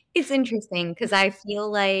 It's interesting because I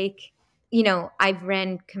feel like, you know, I've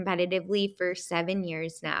ran competitively for 7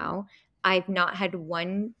 years now. I've not had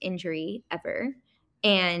one injury ever,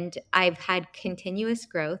 and I've had continuous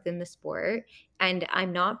growth in the sport, and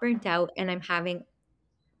I'm not burnt out, and I'm having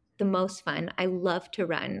the most fun. I love to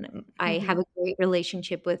run. I have Mhm. a great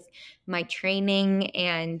relationship with my training,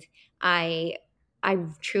 and I I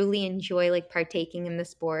truly enjoy, like, partaking in the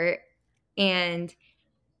sport, and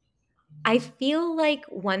I feel like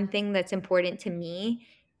one thing that's important to me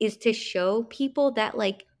is to show people that,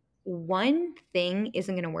 like, one thing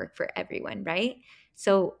isn't gonna work for everyone, right?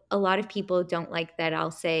 So, a lot of people don't like that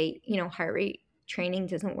I'll say, you know, heart rate training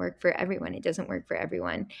doesn't work for everyone. It doesn't work for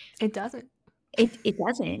everyone. It doesn't.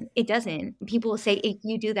 It doesn't. People will say, "If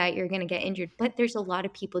you do that, you're gonna get injured," but there's a lot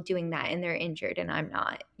of people doing that and they're injured and I'm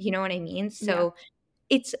not. You know what I mean? Yeah. So,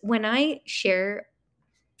 it's when I share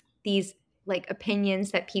these, like,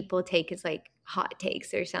 opinions that people take as, like, hot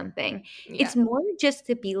takes or something. Yeah. It's more just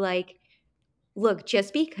to be like, "Look,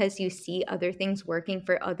 just because you see other things working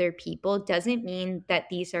for other people doesn't mean that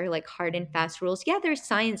these are, like, hard and fast rules." Yeah, there's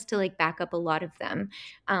science to, like, back up a lot of them.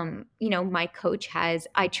 You know, my coach has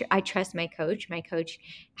I trust my coach. My coach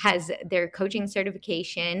has their coaching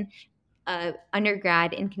certification, a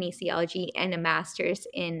undergrad in kinesiology and a master's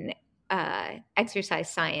in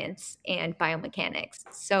exercise science and biomechanics.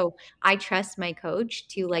 So I trust my coach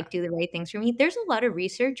to, Yeah. like, do the right things for me. There's a lot of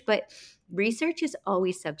research, but research is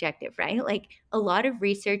always subjective, right? Like, a lot of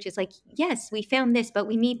research is like, yes, we found this, but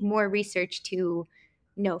we need more research to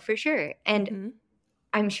know for sure. And Mhm.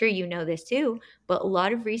 I'm sure you know this too, but a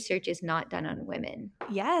lot of research is not done on women.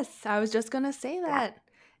 Yes, I was just gonna say Yeah. that.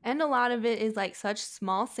 And a lot of it is like such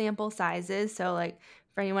small sample sizes. So, like,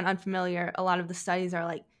 for anyone unfamiliar, a lot of the studies are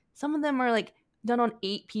like, some of them are like done on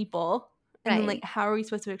 8 people. And then, like, Right. how are we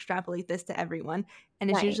supposed to extrapolate this to everyone? And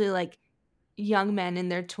it's Right. usually like young men in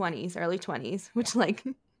their 20s, early 20s, which, like,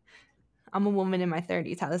 I'm a woman in my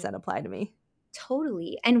 30s. How does that apply to me?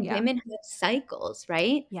 Totally. And Yeah. women have cycles,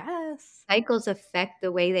 right? Yes. Cycles affect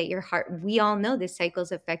the way that your heart, we all know this,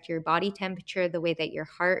 cycles affect your body temperature, the way that your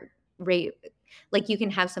heart rate, like, you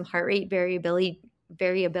can have some heart rate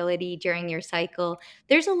variability during your cycle.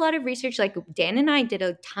 There's a lot of research, like, Dan and I did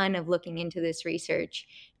a ton of looking into this research.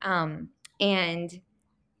 And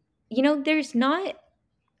you know, there's not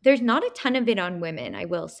a ton of it on women, I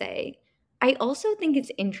will say. I also think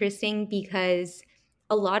it's interesting because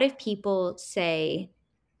a lot of people say,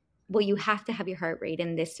 well, you have to have your heart rate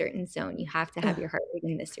in this certain zone. You have to have Ugh. your heart rate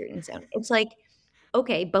in this certain zone. It's like,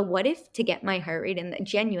 okay, but what if to get my heart rate in the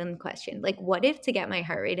genuine question, like, what if to get my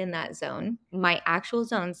heart rate in that zone, my actual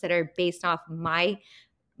zones that are based off my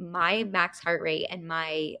max heart rate and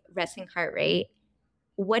my resting heart rate,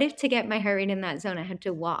 what if to get my heart rate in that zone, I had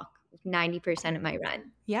to walk 90% of my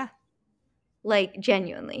run? Yeah. Like,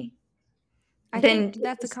 genuinely. I think Then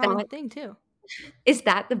that's a is common that thing too. is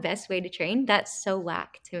that the best way to train? That's so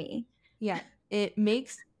whack to me. Yeah, it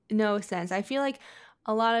makes no sense. I feel like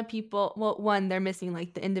a lot of people, well, one, they're missing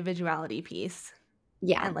like the individuality piece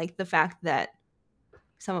Yeah. and like the fact that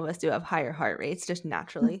some of us do have higher heart rates just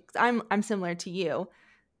naturally. 'Cause I'm similar to you,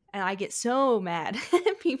 and I get so mad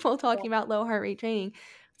at people talking about low heart rate training.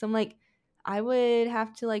 So I'm like, I would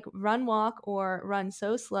have to like run, walk, or run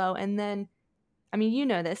so slow, and then I mean, you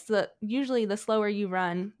know this. Usually, the slower you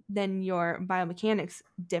run, then your biomechanics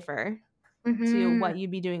differ to Mhm. what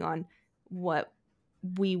you'd be doing on what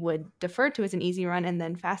we would defer to as an easy run and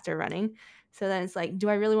then faster running. So then it's like, do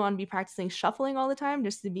I really want to be practicing shuffling all the time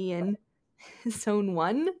just to be in zone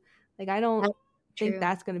one? Like, I don't That's think true.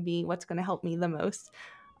 that's going to be what's going to help me the most.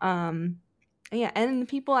 Um, yeah, and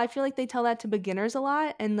people, I feel like they tell that to beginners a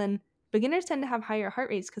lot, and then beginners tend to have higher heart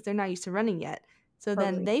rates because they're not used to running yet. So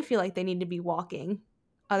then Totally. they feel like they need to be walking,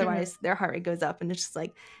 Mhm. otherwise their heart rate goes up, and it's just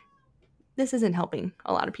like this isn't helping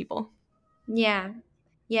a lot of people. Yeah.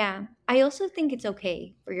 Yeah. I also think it's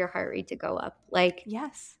okay for your heart rate to go up. Like,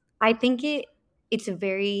 Yes. I think it's a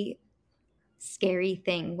very scary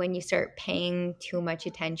thing when you start paying too much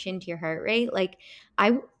attention to your heart rate. Like,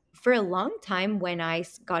 I for a long time when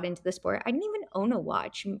got into the sport, I didn't even own a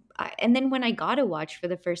watch. And then when I got a watch for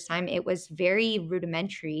the first time, it was very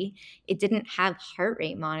rudimentary. It didn't have heart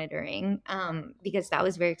rate monitoring, because that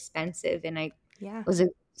was very expensive, and I Yeah. was a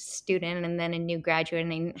student and then a new graduate,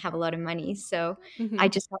 and I didn't have a lot of money. So I Mhm.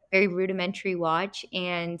 just got a very rudimentary watch,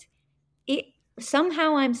 and it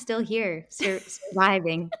somehow I'm still here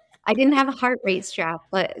surviving. I didn't have a heart rate strap,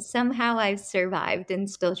 but somehow I've survived and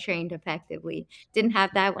still trained effectively. Didn't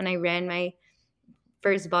have that when I ran my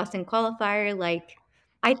first Boston qualifier, like,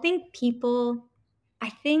 I think people I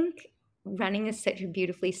think running is such a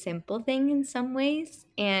beautifully simple thing in some ways,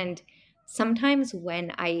 and sometimes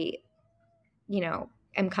when I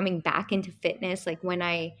am coming back into fitness, like when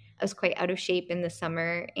I was quite out of shape in the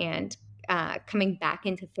summer and coming back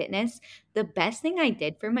into fitness, the best thing I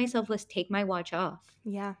did for myself was take my watch off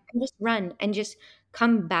Yeah. and just run and just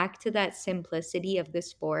come back to that simplicity of the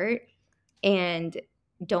sport and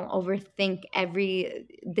don't overthink every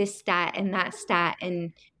this stat and that stat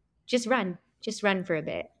and just run for a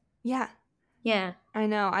bit. Yeah. Yeah. I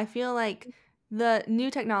know. I feel like the new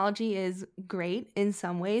technology is great in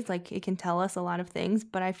some ways. Like it can tell us a lot of things,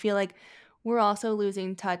 but I feel like we're also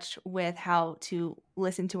losing touch with how to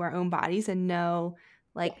listen to our own bodies and know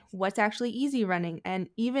like Yes. what's actually easy running. And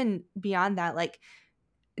even beyond that, like,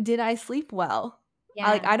 did I sleep well?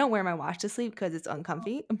 I Yeah. don't wear my watch to sleep because it's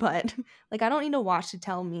uncomfy, but like I don't need a watch to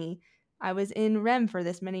tell me I was in REM for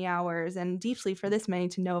this many hours and deep sleep for this many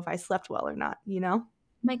to know if I slept well or not, you know?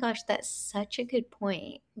 My gosh, that's such a good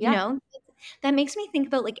point. Yeah. That makes me think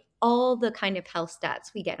about like all the kind of health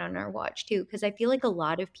stats we get on our watch too, because I feel like a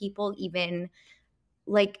lot of people even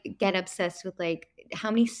like get obsessed with like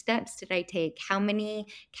how many steps did I take? How many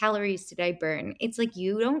calories did I burn? It's like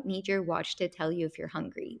you don't need your watch to tell you if you're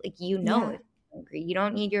hungry. Like you know Yeah. if you're hungry. You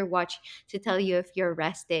don't need your watch to tell you if you're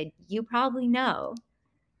rested. You probably know.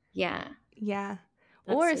 Yeah, Yeah.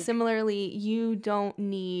 that's Or so true. similarly, you don't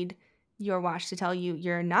need your watch to tell you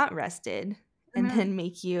you're not rested and Mhm. then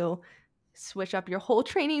make you switch up your whole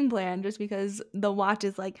training plan just because the watch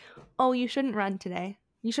is like, "Oh, you shouldn't run today.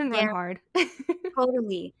 You shouldn't run Yeah. hard."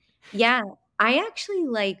 Totally. Yeah, I actually,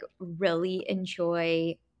 like, really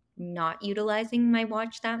enjoy not utilizing my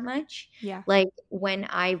watch that much. Yeah. Like, when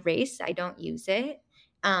I race, I don't use it,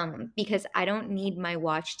 because I don't need my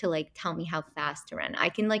watch to, like, tell me how fast to run. I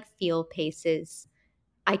can, like, feel paces.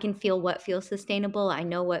 I can feel what feels sustainable. I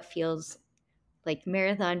know what feels like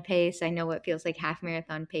marathon pace. I know what feels like half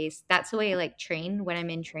marathon pace. That's the way I, like, train when I'm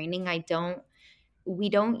in training. We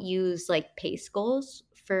don't use like pace goals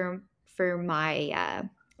for my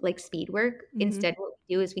like speed work. Mhm. Instead, what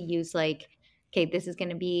we do is we use like, okay, this is going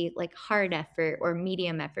to be like hard effort or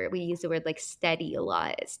medium effort. We use the word like steady a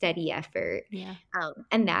lot, steady effort, Yeah.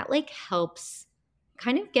 and that like helps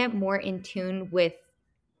kind of get more in tune with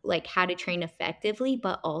like how to train effectively,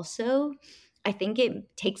 but also I think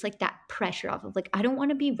it takes like that pressure off of like I want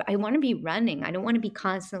to be running. I don't want to be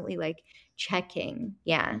constantly like checking.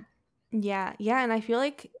 Yeah. Yeah, yeah, and I feel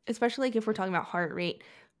like, especially like if we're talking about heart rate,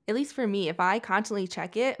 at least for me, if I constantly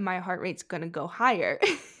check it, my heart rate's gonna go higher.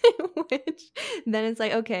 Which then it's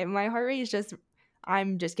like, okay, my heart rate is just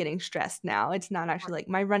I'm just getting stressed now. It's not actually like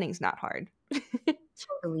my running's not hard.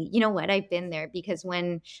 Totally. You know what? I've been there because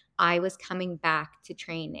when I was coming back to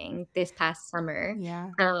training this past summer,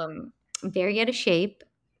 Yeah. very out of shape.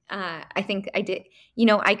 I think I did,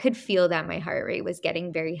 I could feel that my heart rate was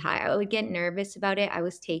getting very high. I would get nervous about it. I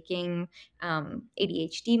was taking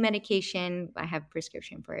ADHD medication. I have a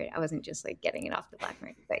prescription for it. I wasn't just like getting it off the black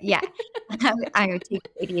market, but yeah, I would take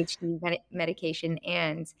ADHD medication,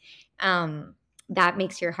 and that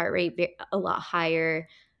makes your heart rate a lot higher.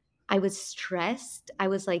 I was stressed. I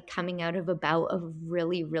was, like, coming out of a bout of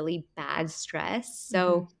really, really bad stress,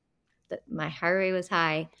 Mhm. so my heart rate was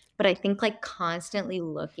high, but I think, like, constantly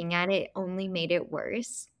looking at it only made it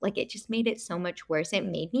worse. Like, it just made it so much worse. It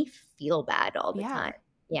made me feel bad all the Yeah. time.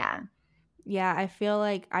 Yeah, Yeah, I feel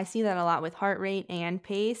like I see that a lot with heart rate and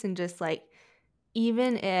pace and just like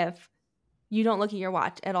even if you don't look at your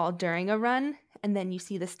watch at all during a run and then you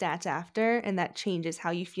see the stats after and that changes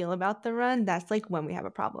how you feel about the run, that's like when we have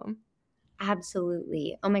a problem.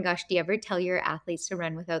 absolutely. Oh my gosh, do you ever tell your athletes to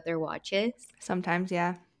run without their watches? Sometimes,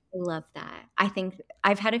 yeah. I love that. I think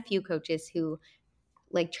I've had a few coaches who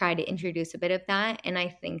like try to introduce a bit of that, and I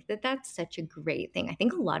think that that's such a great thing. I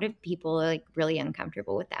think a lot of people are like really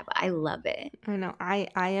uncomfortable with that, but I love it. I know. I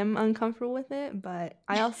am uncomfortable with it, but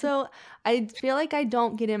I feel like I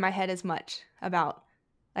don't get in my head as much about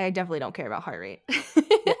I definitely don't care about heart rate.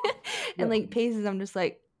 Yeah, And yeah, like paces, I'm just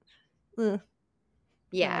like, ugh,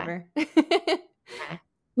 yeah, whatever. yeah.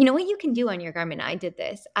 You know what you can do on your Garmin? I did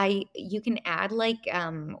this. I You can add like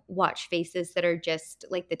watch faces that are just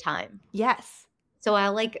like the time. Yes. So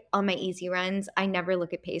I'll like on my easy runs, I never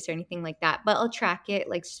look at pace or anything like that, but I'll track it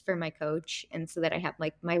like for my coach and so that I have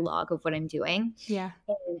like my log of what I'm doing. Yeah.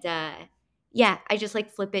 And yeah, I just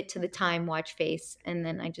like flip it to the time, watch face, and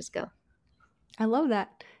then I just go. I love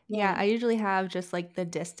that. Yeah, Yeah. I usually have just like the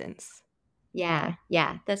distance. Yeah,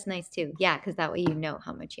 yeah, that's nice too. Yeah, because that way you know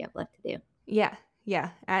how much you have left to do. Yeah.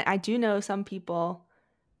 Yeah. I do know some people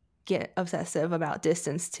get obsessive about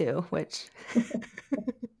distance too, which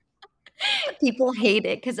People hate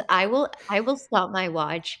it because I will stop my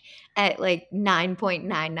watch at, like,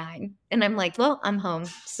 9.99, and I'm like, "Well, I'm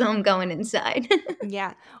home, so I'm going inside."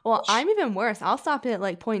 Yeah. Well, I'm even worse. I'll stop it at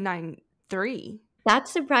like 0.93.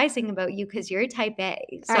 That's surprising about you because 'cause you're type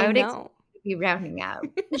A, so I I would expect know. you to be rounding out.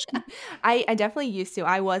 I definitely used to.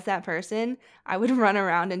 I was that person. I would run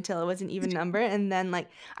around until it was an even number, and then, like,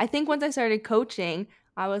 I think once I started coaching,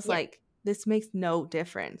 I was Yeah, like, "This makes no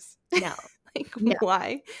difference." no, Like, no.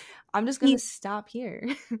 why? I'm just gonna See, stop here.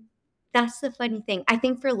 that's the funny thing. I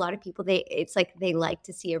think for a lot of people, it's like they like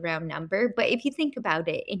to see a round number, but if you think about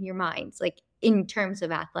it in your minds, like, in terms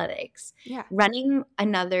of athletics, Yeah. running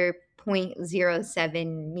another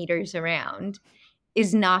 0.07 meters around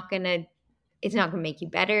is not gonna it's not gonna make you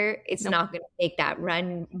better. It's Nope. not gonna make that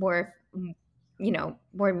run more,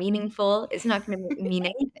 more meaningful. It's not gonna mean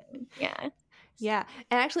anything. Yeah. Yeah,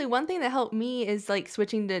 and actually one thing that helped me is, like,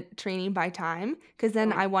 switching to training by time, because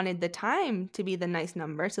then Yeah. I wanted the time to be the nice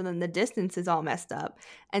number, so then the distance is all messed up,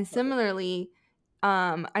 and similarly,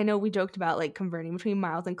 I know we joked about, like, converting between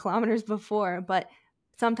miles and kilometers before, but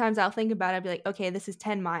sometimes I'll think about it, I'll be like, "Okay, this is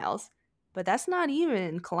 10 miles," but that's not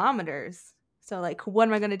even kilometers, so, like, what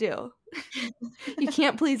am I gonna do? You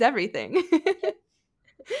can't please everything.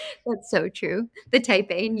 That's so true. The type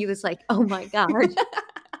A in you is like, "Oh my god."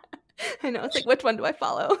 I know, it's like, which one do I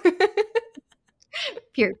follow?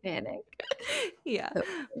 Pure panic. Yeah, So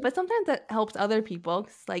but sometimes that helps other people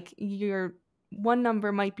 'cause, like, your one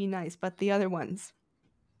number might be nice, but the other ones,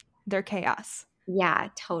 they're chaos. yeah,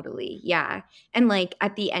 totally, yeah, and, like,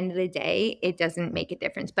 at the end of the day, it doesn't make a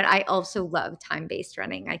difference, but I also love time-based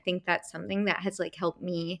running. I think that's something that has, like, helped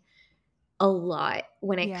me a lot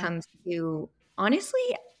when it Yeah. comes to, honestly,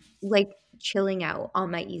 like, chilling out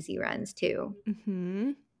on my easy runs too.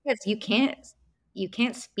 Mhm. Because you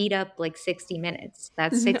can't speed up, like, 60 minutes.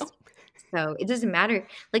 That's No. 60 minutes, so it doesn't matter.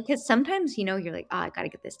 Like, because sometimes, you're like, "Oh, I gotta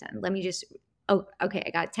get this done. Let me just oh, okay,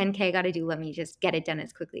 I got 10K I gotta do. Let me just get it done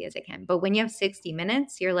as quickly as I can." But when you have 60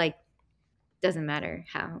 minutes, you're like, "Doesn't matter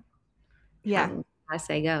Yeah, how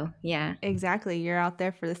fast I go." Yeah, exactly, you're out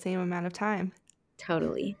there for the same amount of time.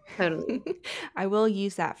 totally, totally. I will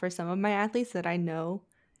use that for some of my athletes that I know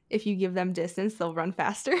if you give them distance, they'll run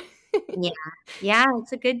faster. Yeah. Yeah,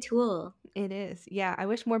 it's a good tool. It is. Yeah, I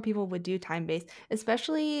wish more people would do time-based,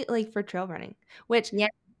 especially, like, for trail running, which Yeah.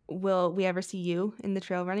 will we ever see you in the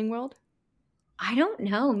trail running world? I don't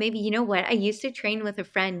know, maybe you know what? I used to train with a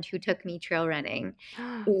friend who took me trail running.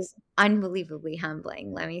 It was unbelievably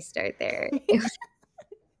humbling, let me start there.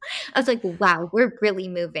 I was like, "Wow, we're really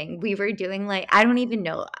moving." We were doing, like, I don't even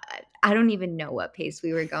know what pace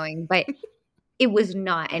we were going, but it was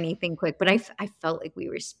not anything quick, but I felt like we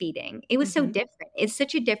were speeding. It was so Mhm. different. It's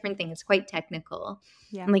such a different thing. It's quite technical,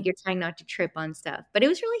 Yeah. and, like, you're trying not to trip on stuff, but it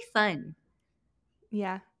was really fun.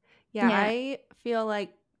 Yeah. Yeah, Yeah, I feel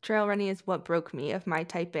like trail running is what broke me of my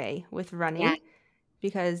type A with yeah, running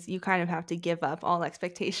because you kind of have to give up all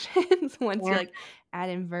expectations once you, yeah, like, add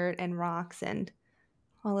invert and rocks and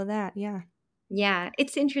all of that, yeah. yeah.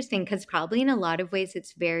 It's interesting because probably in a lot of ways,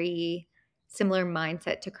 it's very similar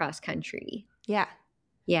mindset to cross country. Yeah.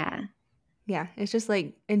 Yeah, Yeah, it's just,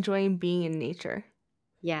 like, enjoying being in nature.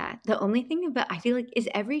 yeah. The only thing about I feel like is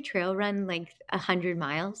every trail run, like, 100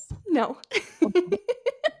 miles? No.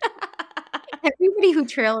 Everybody who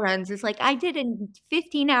trail runs is like, "I did a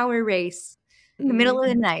 15-hour race in the middle Mm. of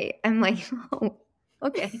the night." I'm like, "Oh,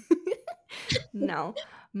 okay." No.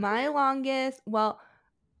 My longest well,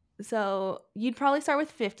 so you'd probably start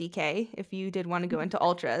with 50K if you did wanna go into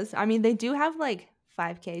ultras. I mean, they do have, like,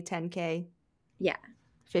 5K, 10K, Yeah,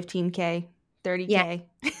 15K, yeah, 30K.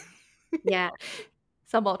 yeah.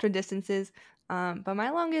 Sub-ultra distances, but my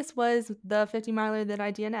longest was the 50 miler that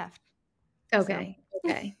I DNF'd, so Okay,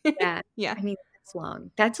 okay, yeah. yeah. I mean, that's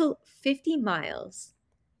long. That's a 50 miles.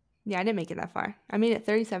 Yeah, I didn't make it that far. I made it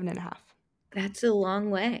 37 and a half. That's a long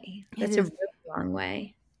way. It That's a is really long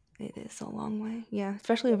way. it is a long way, yeah,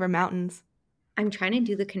 especially over mountains. I'm trying to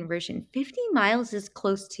do the conversion. 50 miles is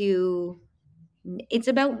close to it's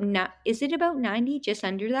about not is it about 90, just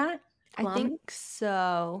under that, I kilometers? think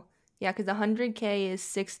so. Yeah, because 100K is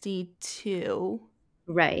 62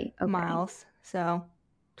 Right, okay. miles, so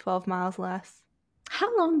 12 miles less.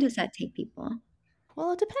 How long does that take people?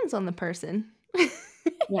 Well, it depends on the person.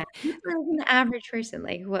 Yeah, for an average person,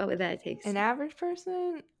 like, what would that take? An average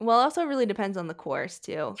person? Well, it also really depends on the course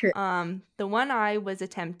too. True. The one I was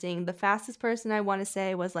attempting, the fastest person I wanna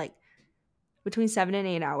say was, like, between 7 and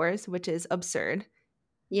 8 hours, which is absurd.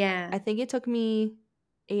 Yeah, I think it took me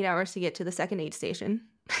 8 hours to get to the second aid station,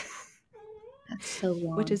 that's so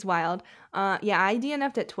which long. is wild. Yeah, I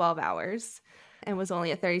DNF'd at 12 hours and was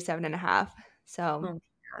only at 37 and a half. So, Oh.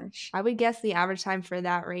 gosh. I would guess the average time for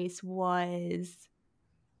that race was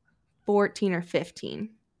 14 or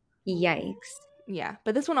 15. Yikes. Yeah,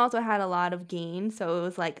 but this one also had a lot of gain, so it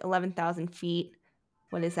was like 11,000 feet.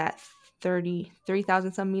 What is that?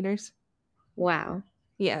 33,000 some meters? Wow.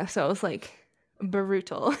 Yeah, so it was like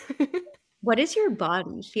brutal. What does your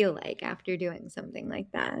body feel like after doing something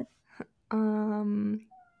like that? um,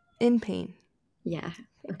 in pain. Yeah.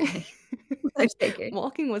 Okay. I figured.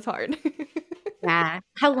 Walking was hard. Yeah.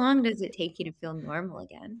 How long does it take you to feel normal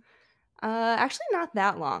again? Actually, not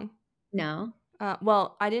that long. No?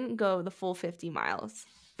 Well, I didn't go the full 50 miles,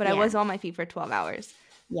 but I Yeah. was on my feet for 12 hours.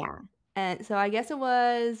 Yeah. And so I guess it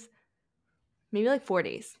was maybe like 4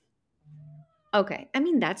 days. Okay. I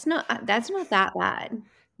mean, that's not that bad.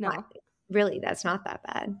 I No, really, that's not that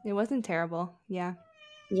bad. it wasn't terrible. Yeah,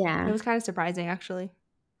 it Yeah. was kind of surprising, actually.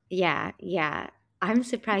 Yeah. Yeah. I'm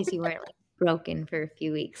surprised you weren't, like, broken for a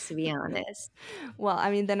few weeks, to be honest. Well,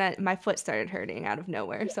 I mean, then my foot started hurting out of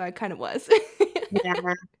nowhere, so I kind of was.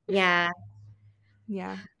 Yeah. Yeah.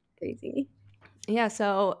 Yeah. Crazy. Yeah,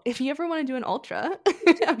 so if you ever want to do an ultra,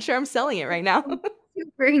 I'm sure I'm selling it right now.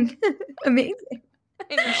 Super amazing.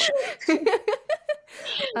 I know.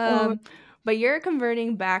 Um, um, but you're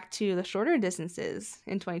converting back to the shorter distances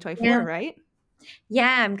in yeah. 2024, right?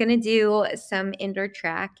 Yeah, I'm gonna do some indoor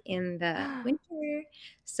track in the winter.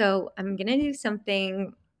 So I'm gonna do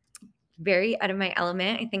something very out of my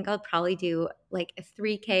element. I think I'll probably do like a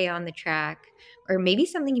 3K on the track or maybe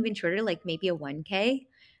something even shorter, like maybe a 1K.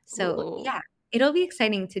 So Ooh. yeah, it'll be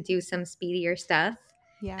exciting to do some speedier stuff.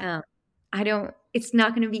 Yeah. Um, it's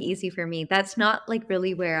not going to be easy for me. That's not like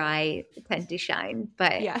really where I tend to shine,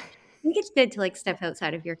 but I Yeah. think it's good to like step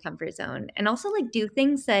outside of your comfort zone and also like do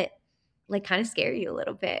things that like kind of scare you a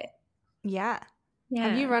little bit. Yeah.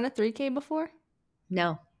 Have you Yeah. run a 3K before?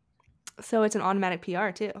 No, So it's an automatic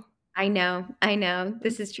PR too. I know. I know.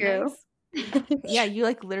 This is true. Nice. Yeah, you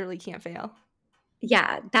like literally can't fail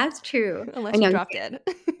Yeah, that's true. I unless you know. drop dead.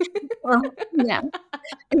 Well, yeah,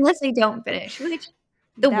 unless I don't finish, which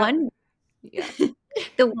the That one yeah.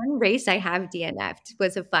 the one race I have DNF'd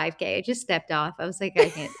was a 5K. I just stepped off. I was like, I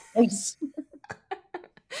can't. I just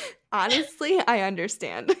Honestly, I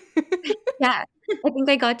understand. yeah. I think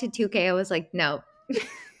I got to 2K. I was like, "No."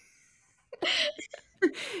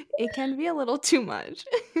 It can be a little too much.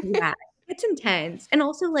 Yeah, it's intense. And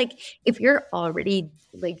also, like, if you're already,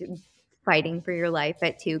 like, fighting for your life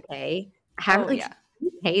at 2K, have Oh like, yeah.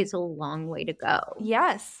 2K is a long way to go.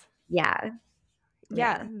 Yes. Yeah,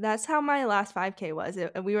 Yeah, yeah. that's how my last 5K was.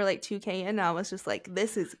 We were like 2K in, and I was just like,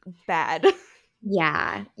 this is bad.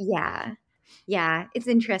 Yeah, yeah. Yeah, it's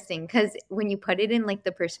interesting because when you put it in, like,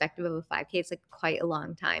 the perspective of a 5K, it's, like, quite a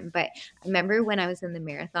long time, but I remember when I was in the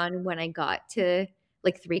marathon, when I got to,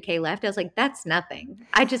 like, 3K left, I was like, "That's nothing.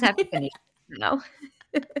 I just have to finish now."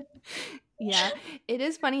 Yeah, it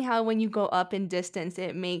is funny how when you go up in distance,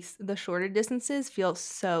 it makes the shorter distances feel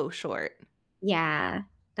so short. Yeah,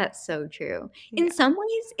 that's so true. In Yeah. some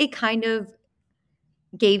ways, it kind of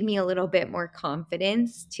gave me a little bit more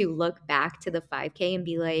confidence to look back to the 5K and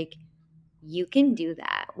be like, "You can do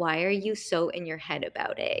that. Why are you so in your head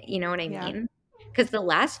about it?" You know what I Yeah. mean? Because the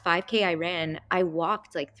last 5K I ran, I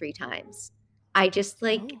walked, like, 3 times. I just,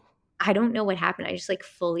 like Oh, I don't know what happened. I just, like,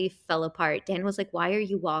 fully fell apart. Dan was like, "Why are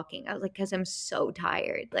you walking?" I was like, "'Cause I'm so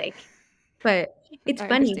tired." Like but it's I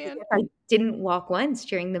funny because understand. I didn't walk once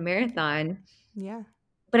during the marathon, Yeah.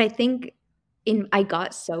 but I think I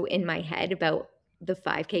got so in my head about the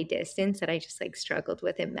 5K distance that I just, like, struggled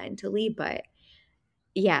with it mentally, but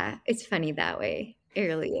yeah, it's funny that way. It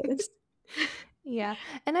really is. Yeah.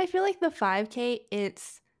 And I feel like the 5K,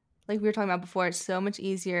 it's like we were talking about before, it's so much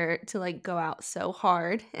easier to like go out so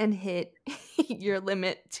hard and hit your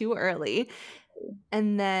limit too early.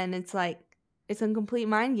 And then it's like, it's a complete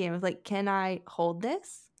mind game of like, can I hold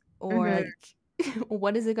this? Or Mhm, like,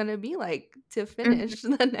 what is it going to be like to mhm. finish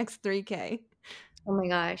the next 3K? Oh my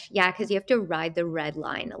gosh. Yeah, because you have to ride the red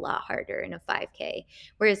line a lot harder in a 5K.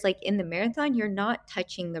 Whereas, like, in the marathon, you're not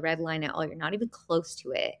touching the red line at all. You're not even close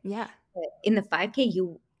to it. Yeah. But in the 5K,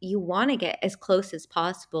 you wanna get as close as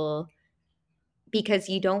possible because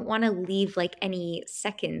you don't wanna leave, like, any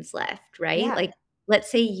seconds left, right? Yeah. Like, let's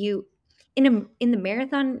say you in the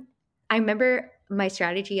marathon, I remember my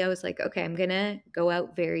strategy, I was like, "Okay, I'm gonna go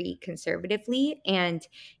out very conservatively, and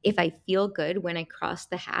if I feel good when I cross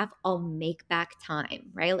the half, I'll make back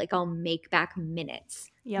time," right? Like, I'll make back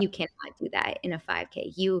minutes. You Yep. cannot do that in a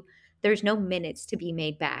 5K. There's no minutes to be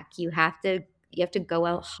made back. You have to go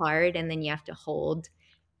out hard, and then you have to hold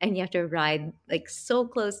and you have to ride, like, so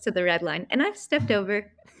close to the red line, and I've stepped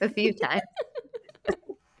over a few times.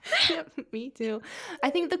 Yep, me too. I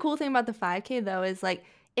think the cool thing about the 5K though is like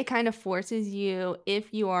it kind of forces you,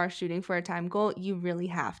 if you are shooting for a time goal, you really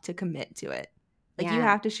have to commit to it. Like, you Yeah,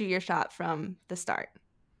 have to shoot your shot from the start.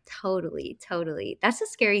 totally, totally. That's a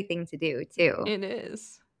scary thing to do too. It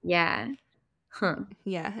is. Yeah. Huh.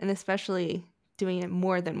 Yeah, and especially doing it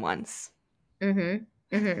more than once. Mhm.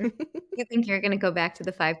 Mhm. You think you're gonna go back to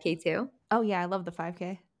the 5K too? Oh, yeah, I love the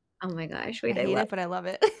 5K. Oh my gosh, I wait, I hate love it, but I love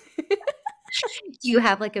it. Do you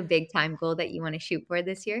have, like, a big time goal that you wanna shoot for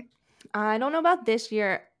this year? I don't know about this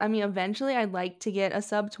year. I mean, eventually I'd like to get a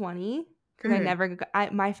sub 20 because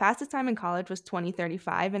Mhm. my fastest time in college was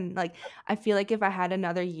 20:35, and like I feel like if I had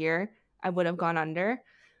another year, I would have gone under.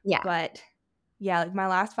 Yeah. But yeah, like my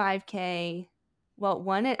last 5K, well,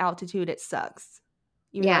 one at altitude it sucks,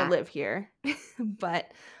 even though I Yeah. live here.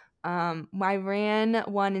 But I ran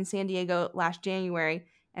one in San Diego last January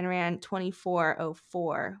and ran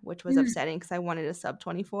 24:04, which was Mm. upsetting because I wanted a sub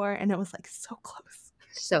 24 and it was like so close.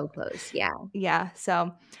 So close, yeah. Yeah,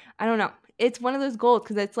 so I don't know. It's one of those goals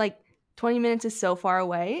because it's like 20 minutes is so far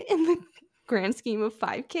away in the grand scheme of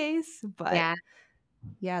 5Ks, but Yeah.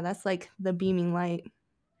 yeah, that's like the beaming light.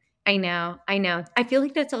 I know, I know. I feel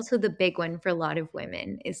like that's also the big one for a lot of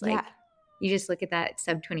women is, Yeah, like, you just look at that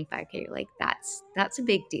sub 25K, you're like, That's a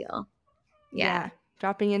big deal." Yeah. yeah,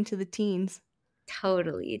 dropping into the teens.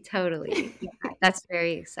 Totally, totally. Yeah, that's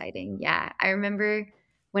very exciting. Yeah. I remember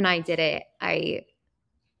when I did it, I,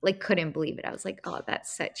 like, couldn't believe it. I was like, "Oh,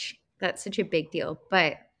 that's such a big deal."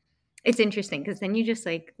 But it's interesting because then you just,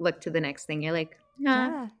 like, look to the next thing. You're like,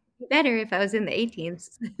 "Nah, Yeah, better if I was in the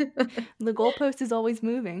 18s." the goalpost is always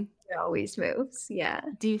moving. It always moves. Yeah.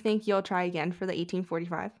 Do you think you'll try again for the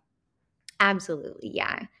 1845? Absolutely,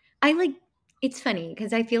 yeah. I, like it's funny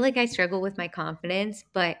because I feel like I struggle with my confidence,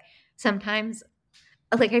 but sometimes,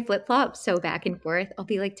 like, I flip-flop so back and forth. I'll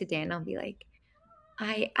be like to Dan, I'll be like,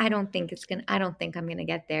 I don't think I'm gonna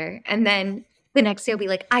get there." And then the next day I'll be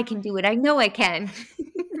like, "I can do it. I know I can."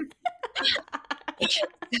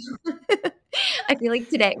 I feel like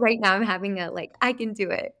today right now I'm having a, like, "I can do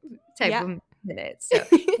it" type Yeah. of minute. So,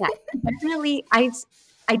 yeah, definitely I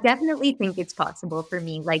definitely think it's possible for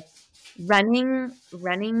me. Like, running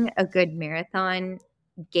a good marathon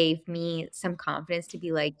gave me some confidence to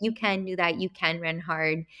be like, "You can do that. You can run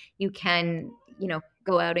hard. You can,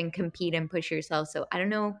 go out and compete and push yourself." So, I don't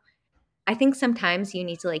know. I think sometimes you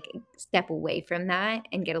need to, like, step away from that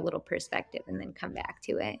and get a little perspective and then come back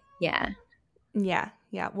to it. Yeah. Yeah,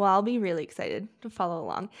 yeah. Well, I'll be really excited to follow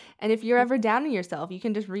along. And if you're ever down on yourself, you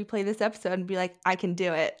can just replay this episode and be like, I can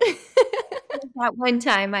do it. That one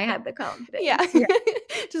time I had the Yeah. confidence. Yeah,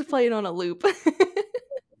 Just play it on a loop.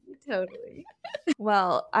 totally.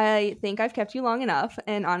 Well, I think I've kept you long enough.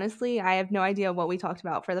 And honestly, I have no idea what we talked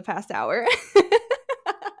about for the past hour.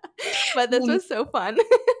 But this Mm. was so fun.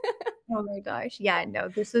 Oh my gosh. Yeah, no,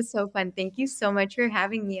 this was so fun. Thank you so much for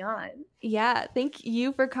having me on. Yeah, thank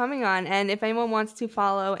you for coming on. And if anyone wants to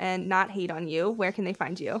follow and not hate on you, where can they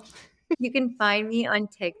find you? You can find me on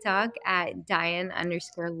TikTok at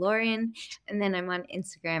Diane_Lauren. And then I'm on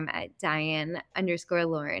Instagram at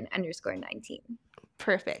Diane_Lauren_19.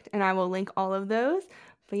 Perfect. And I will link all of those.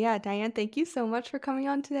 But yeah, Diane, thank you so much for coming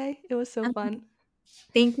on today. It was so fun.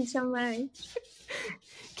 Thank you so much.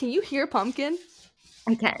 Can you hear Pumpkin?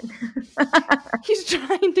 I can. He's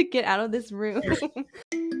trying to get out of this room.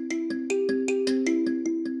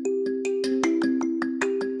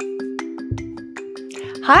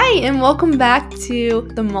 Hi, and welcome back to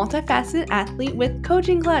the Multifaceted Athlete with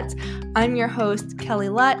Coaching Lutz. I'm your host, Kelly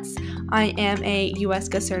Lutz. I am a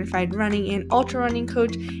USCA certified running and ultra running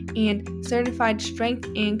coach and certified strength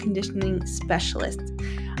and conditioning specialist.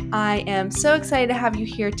 I am so excited to have you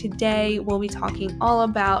here today. We'll be talking all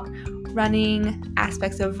about running,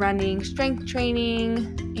 aspects of running, strength training,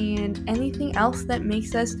 and anything else that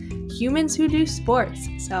makes us humans who do sports.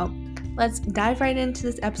 So let's dive right into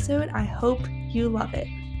this episode. I hope you love it.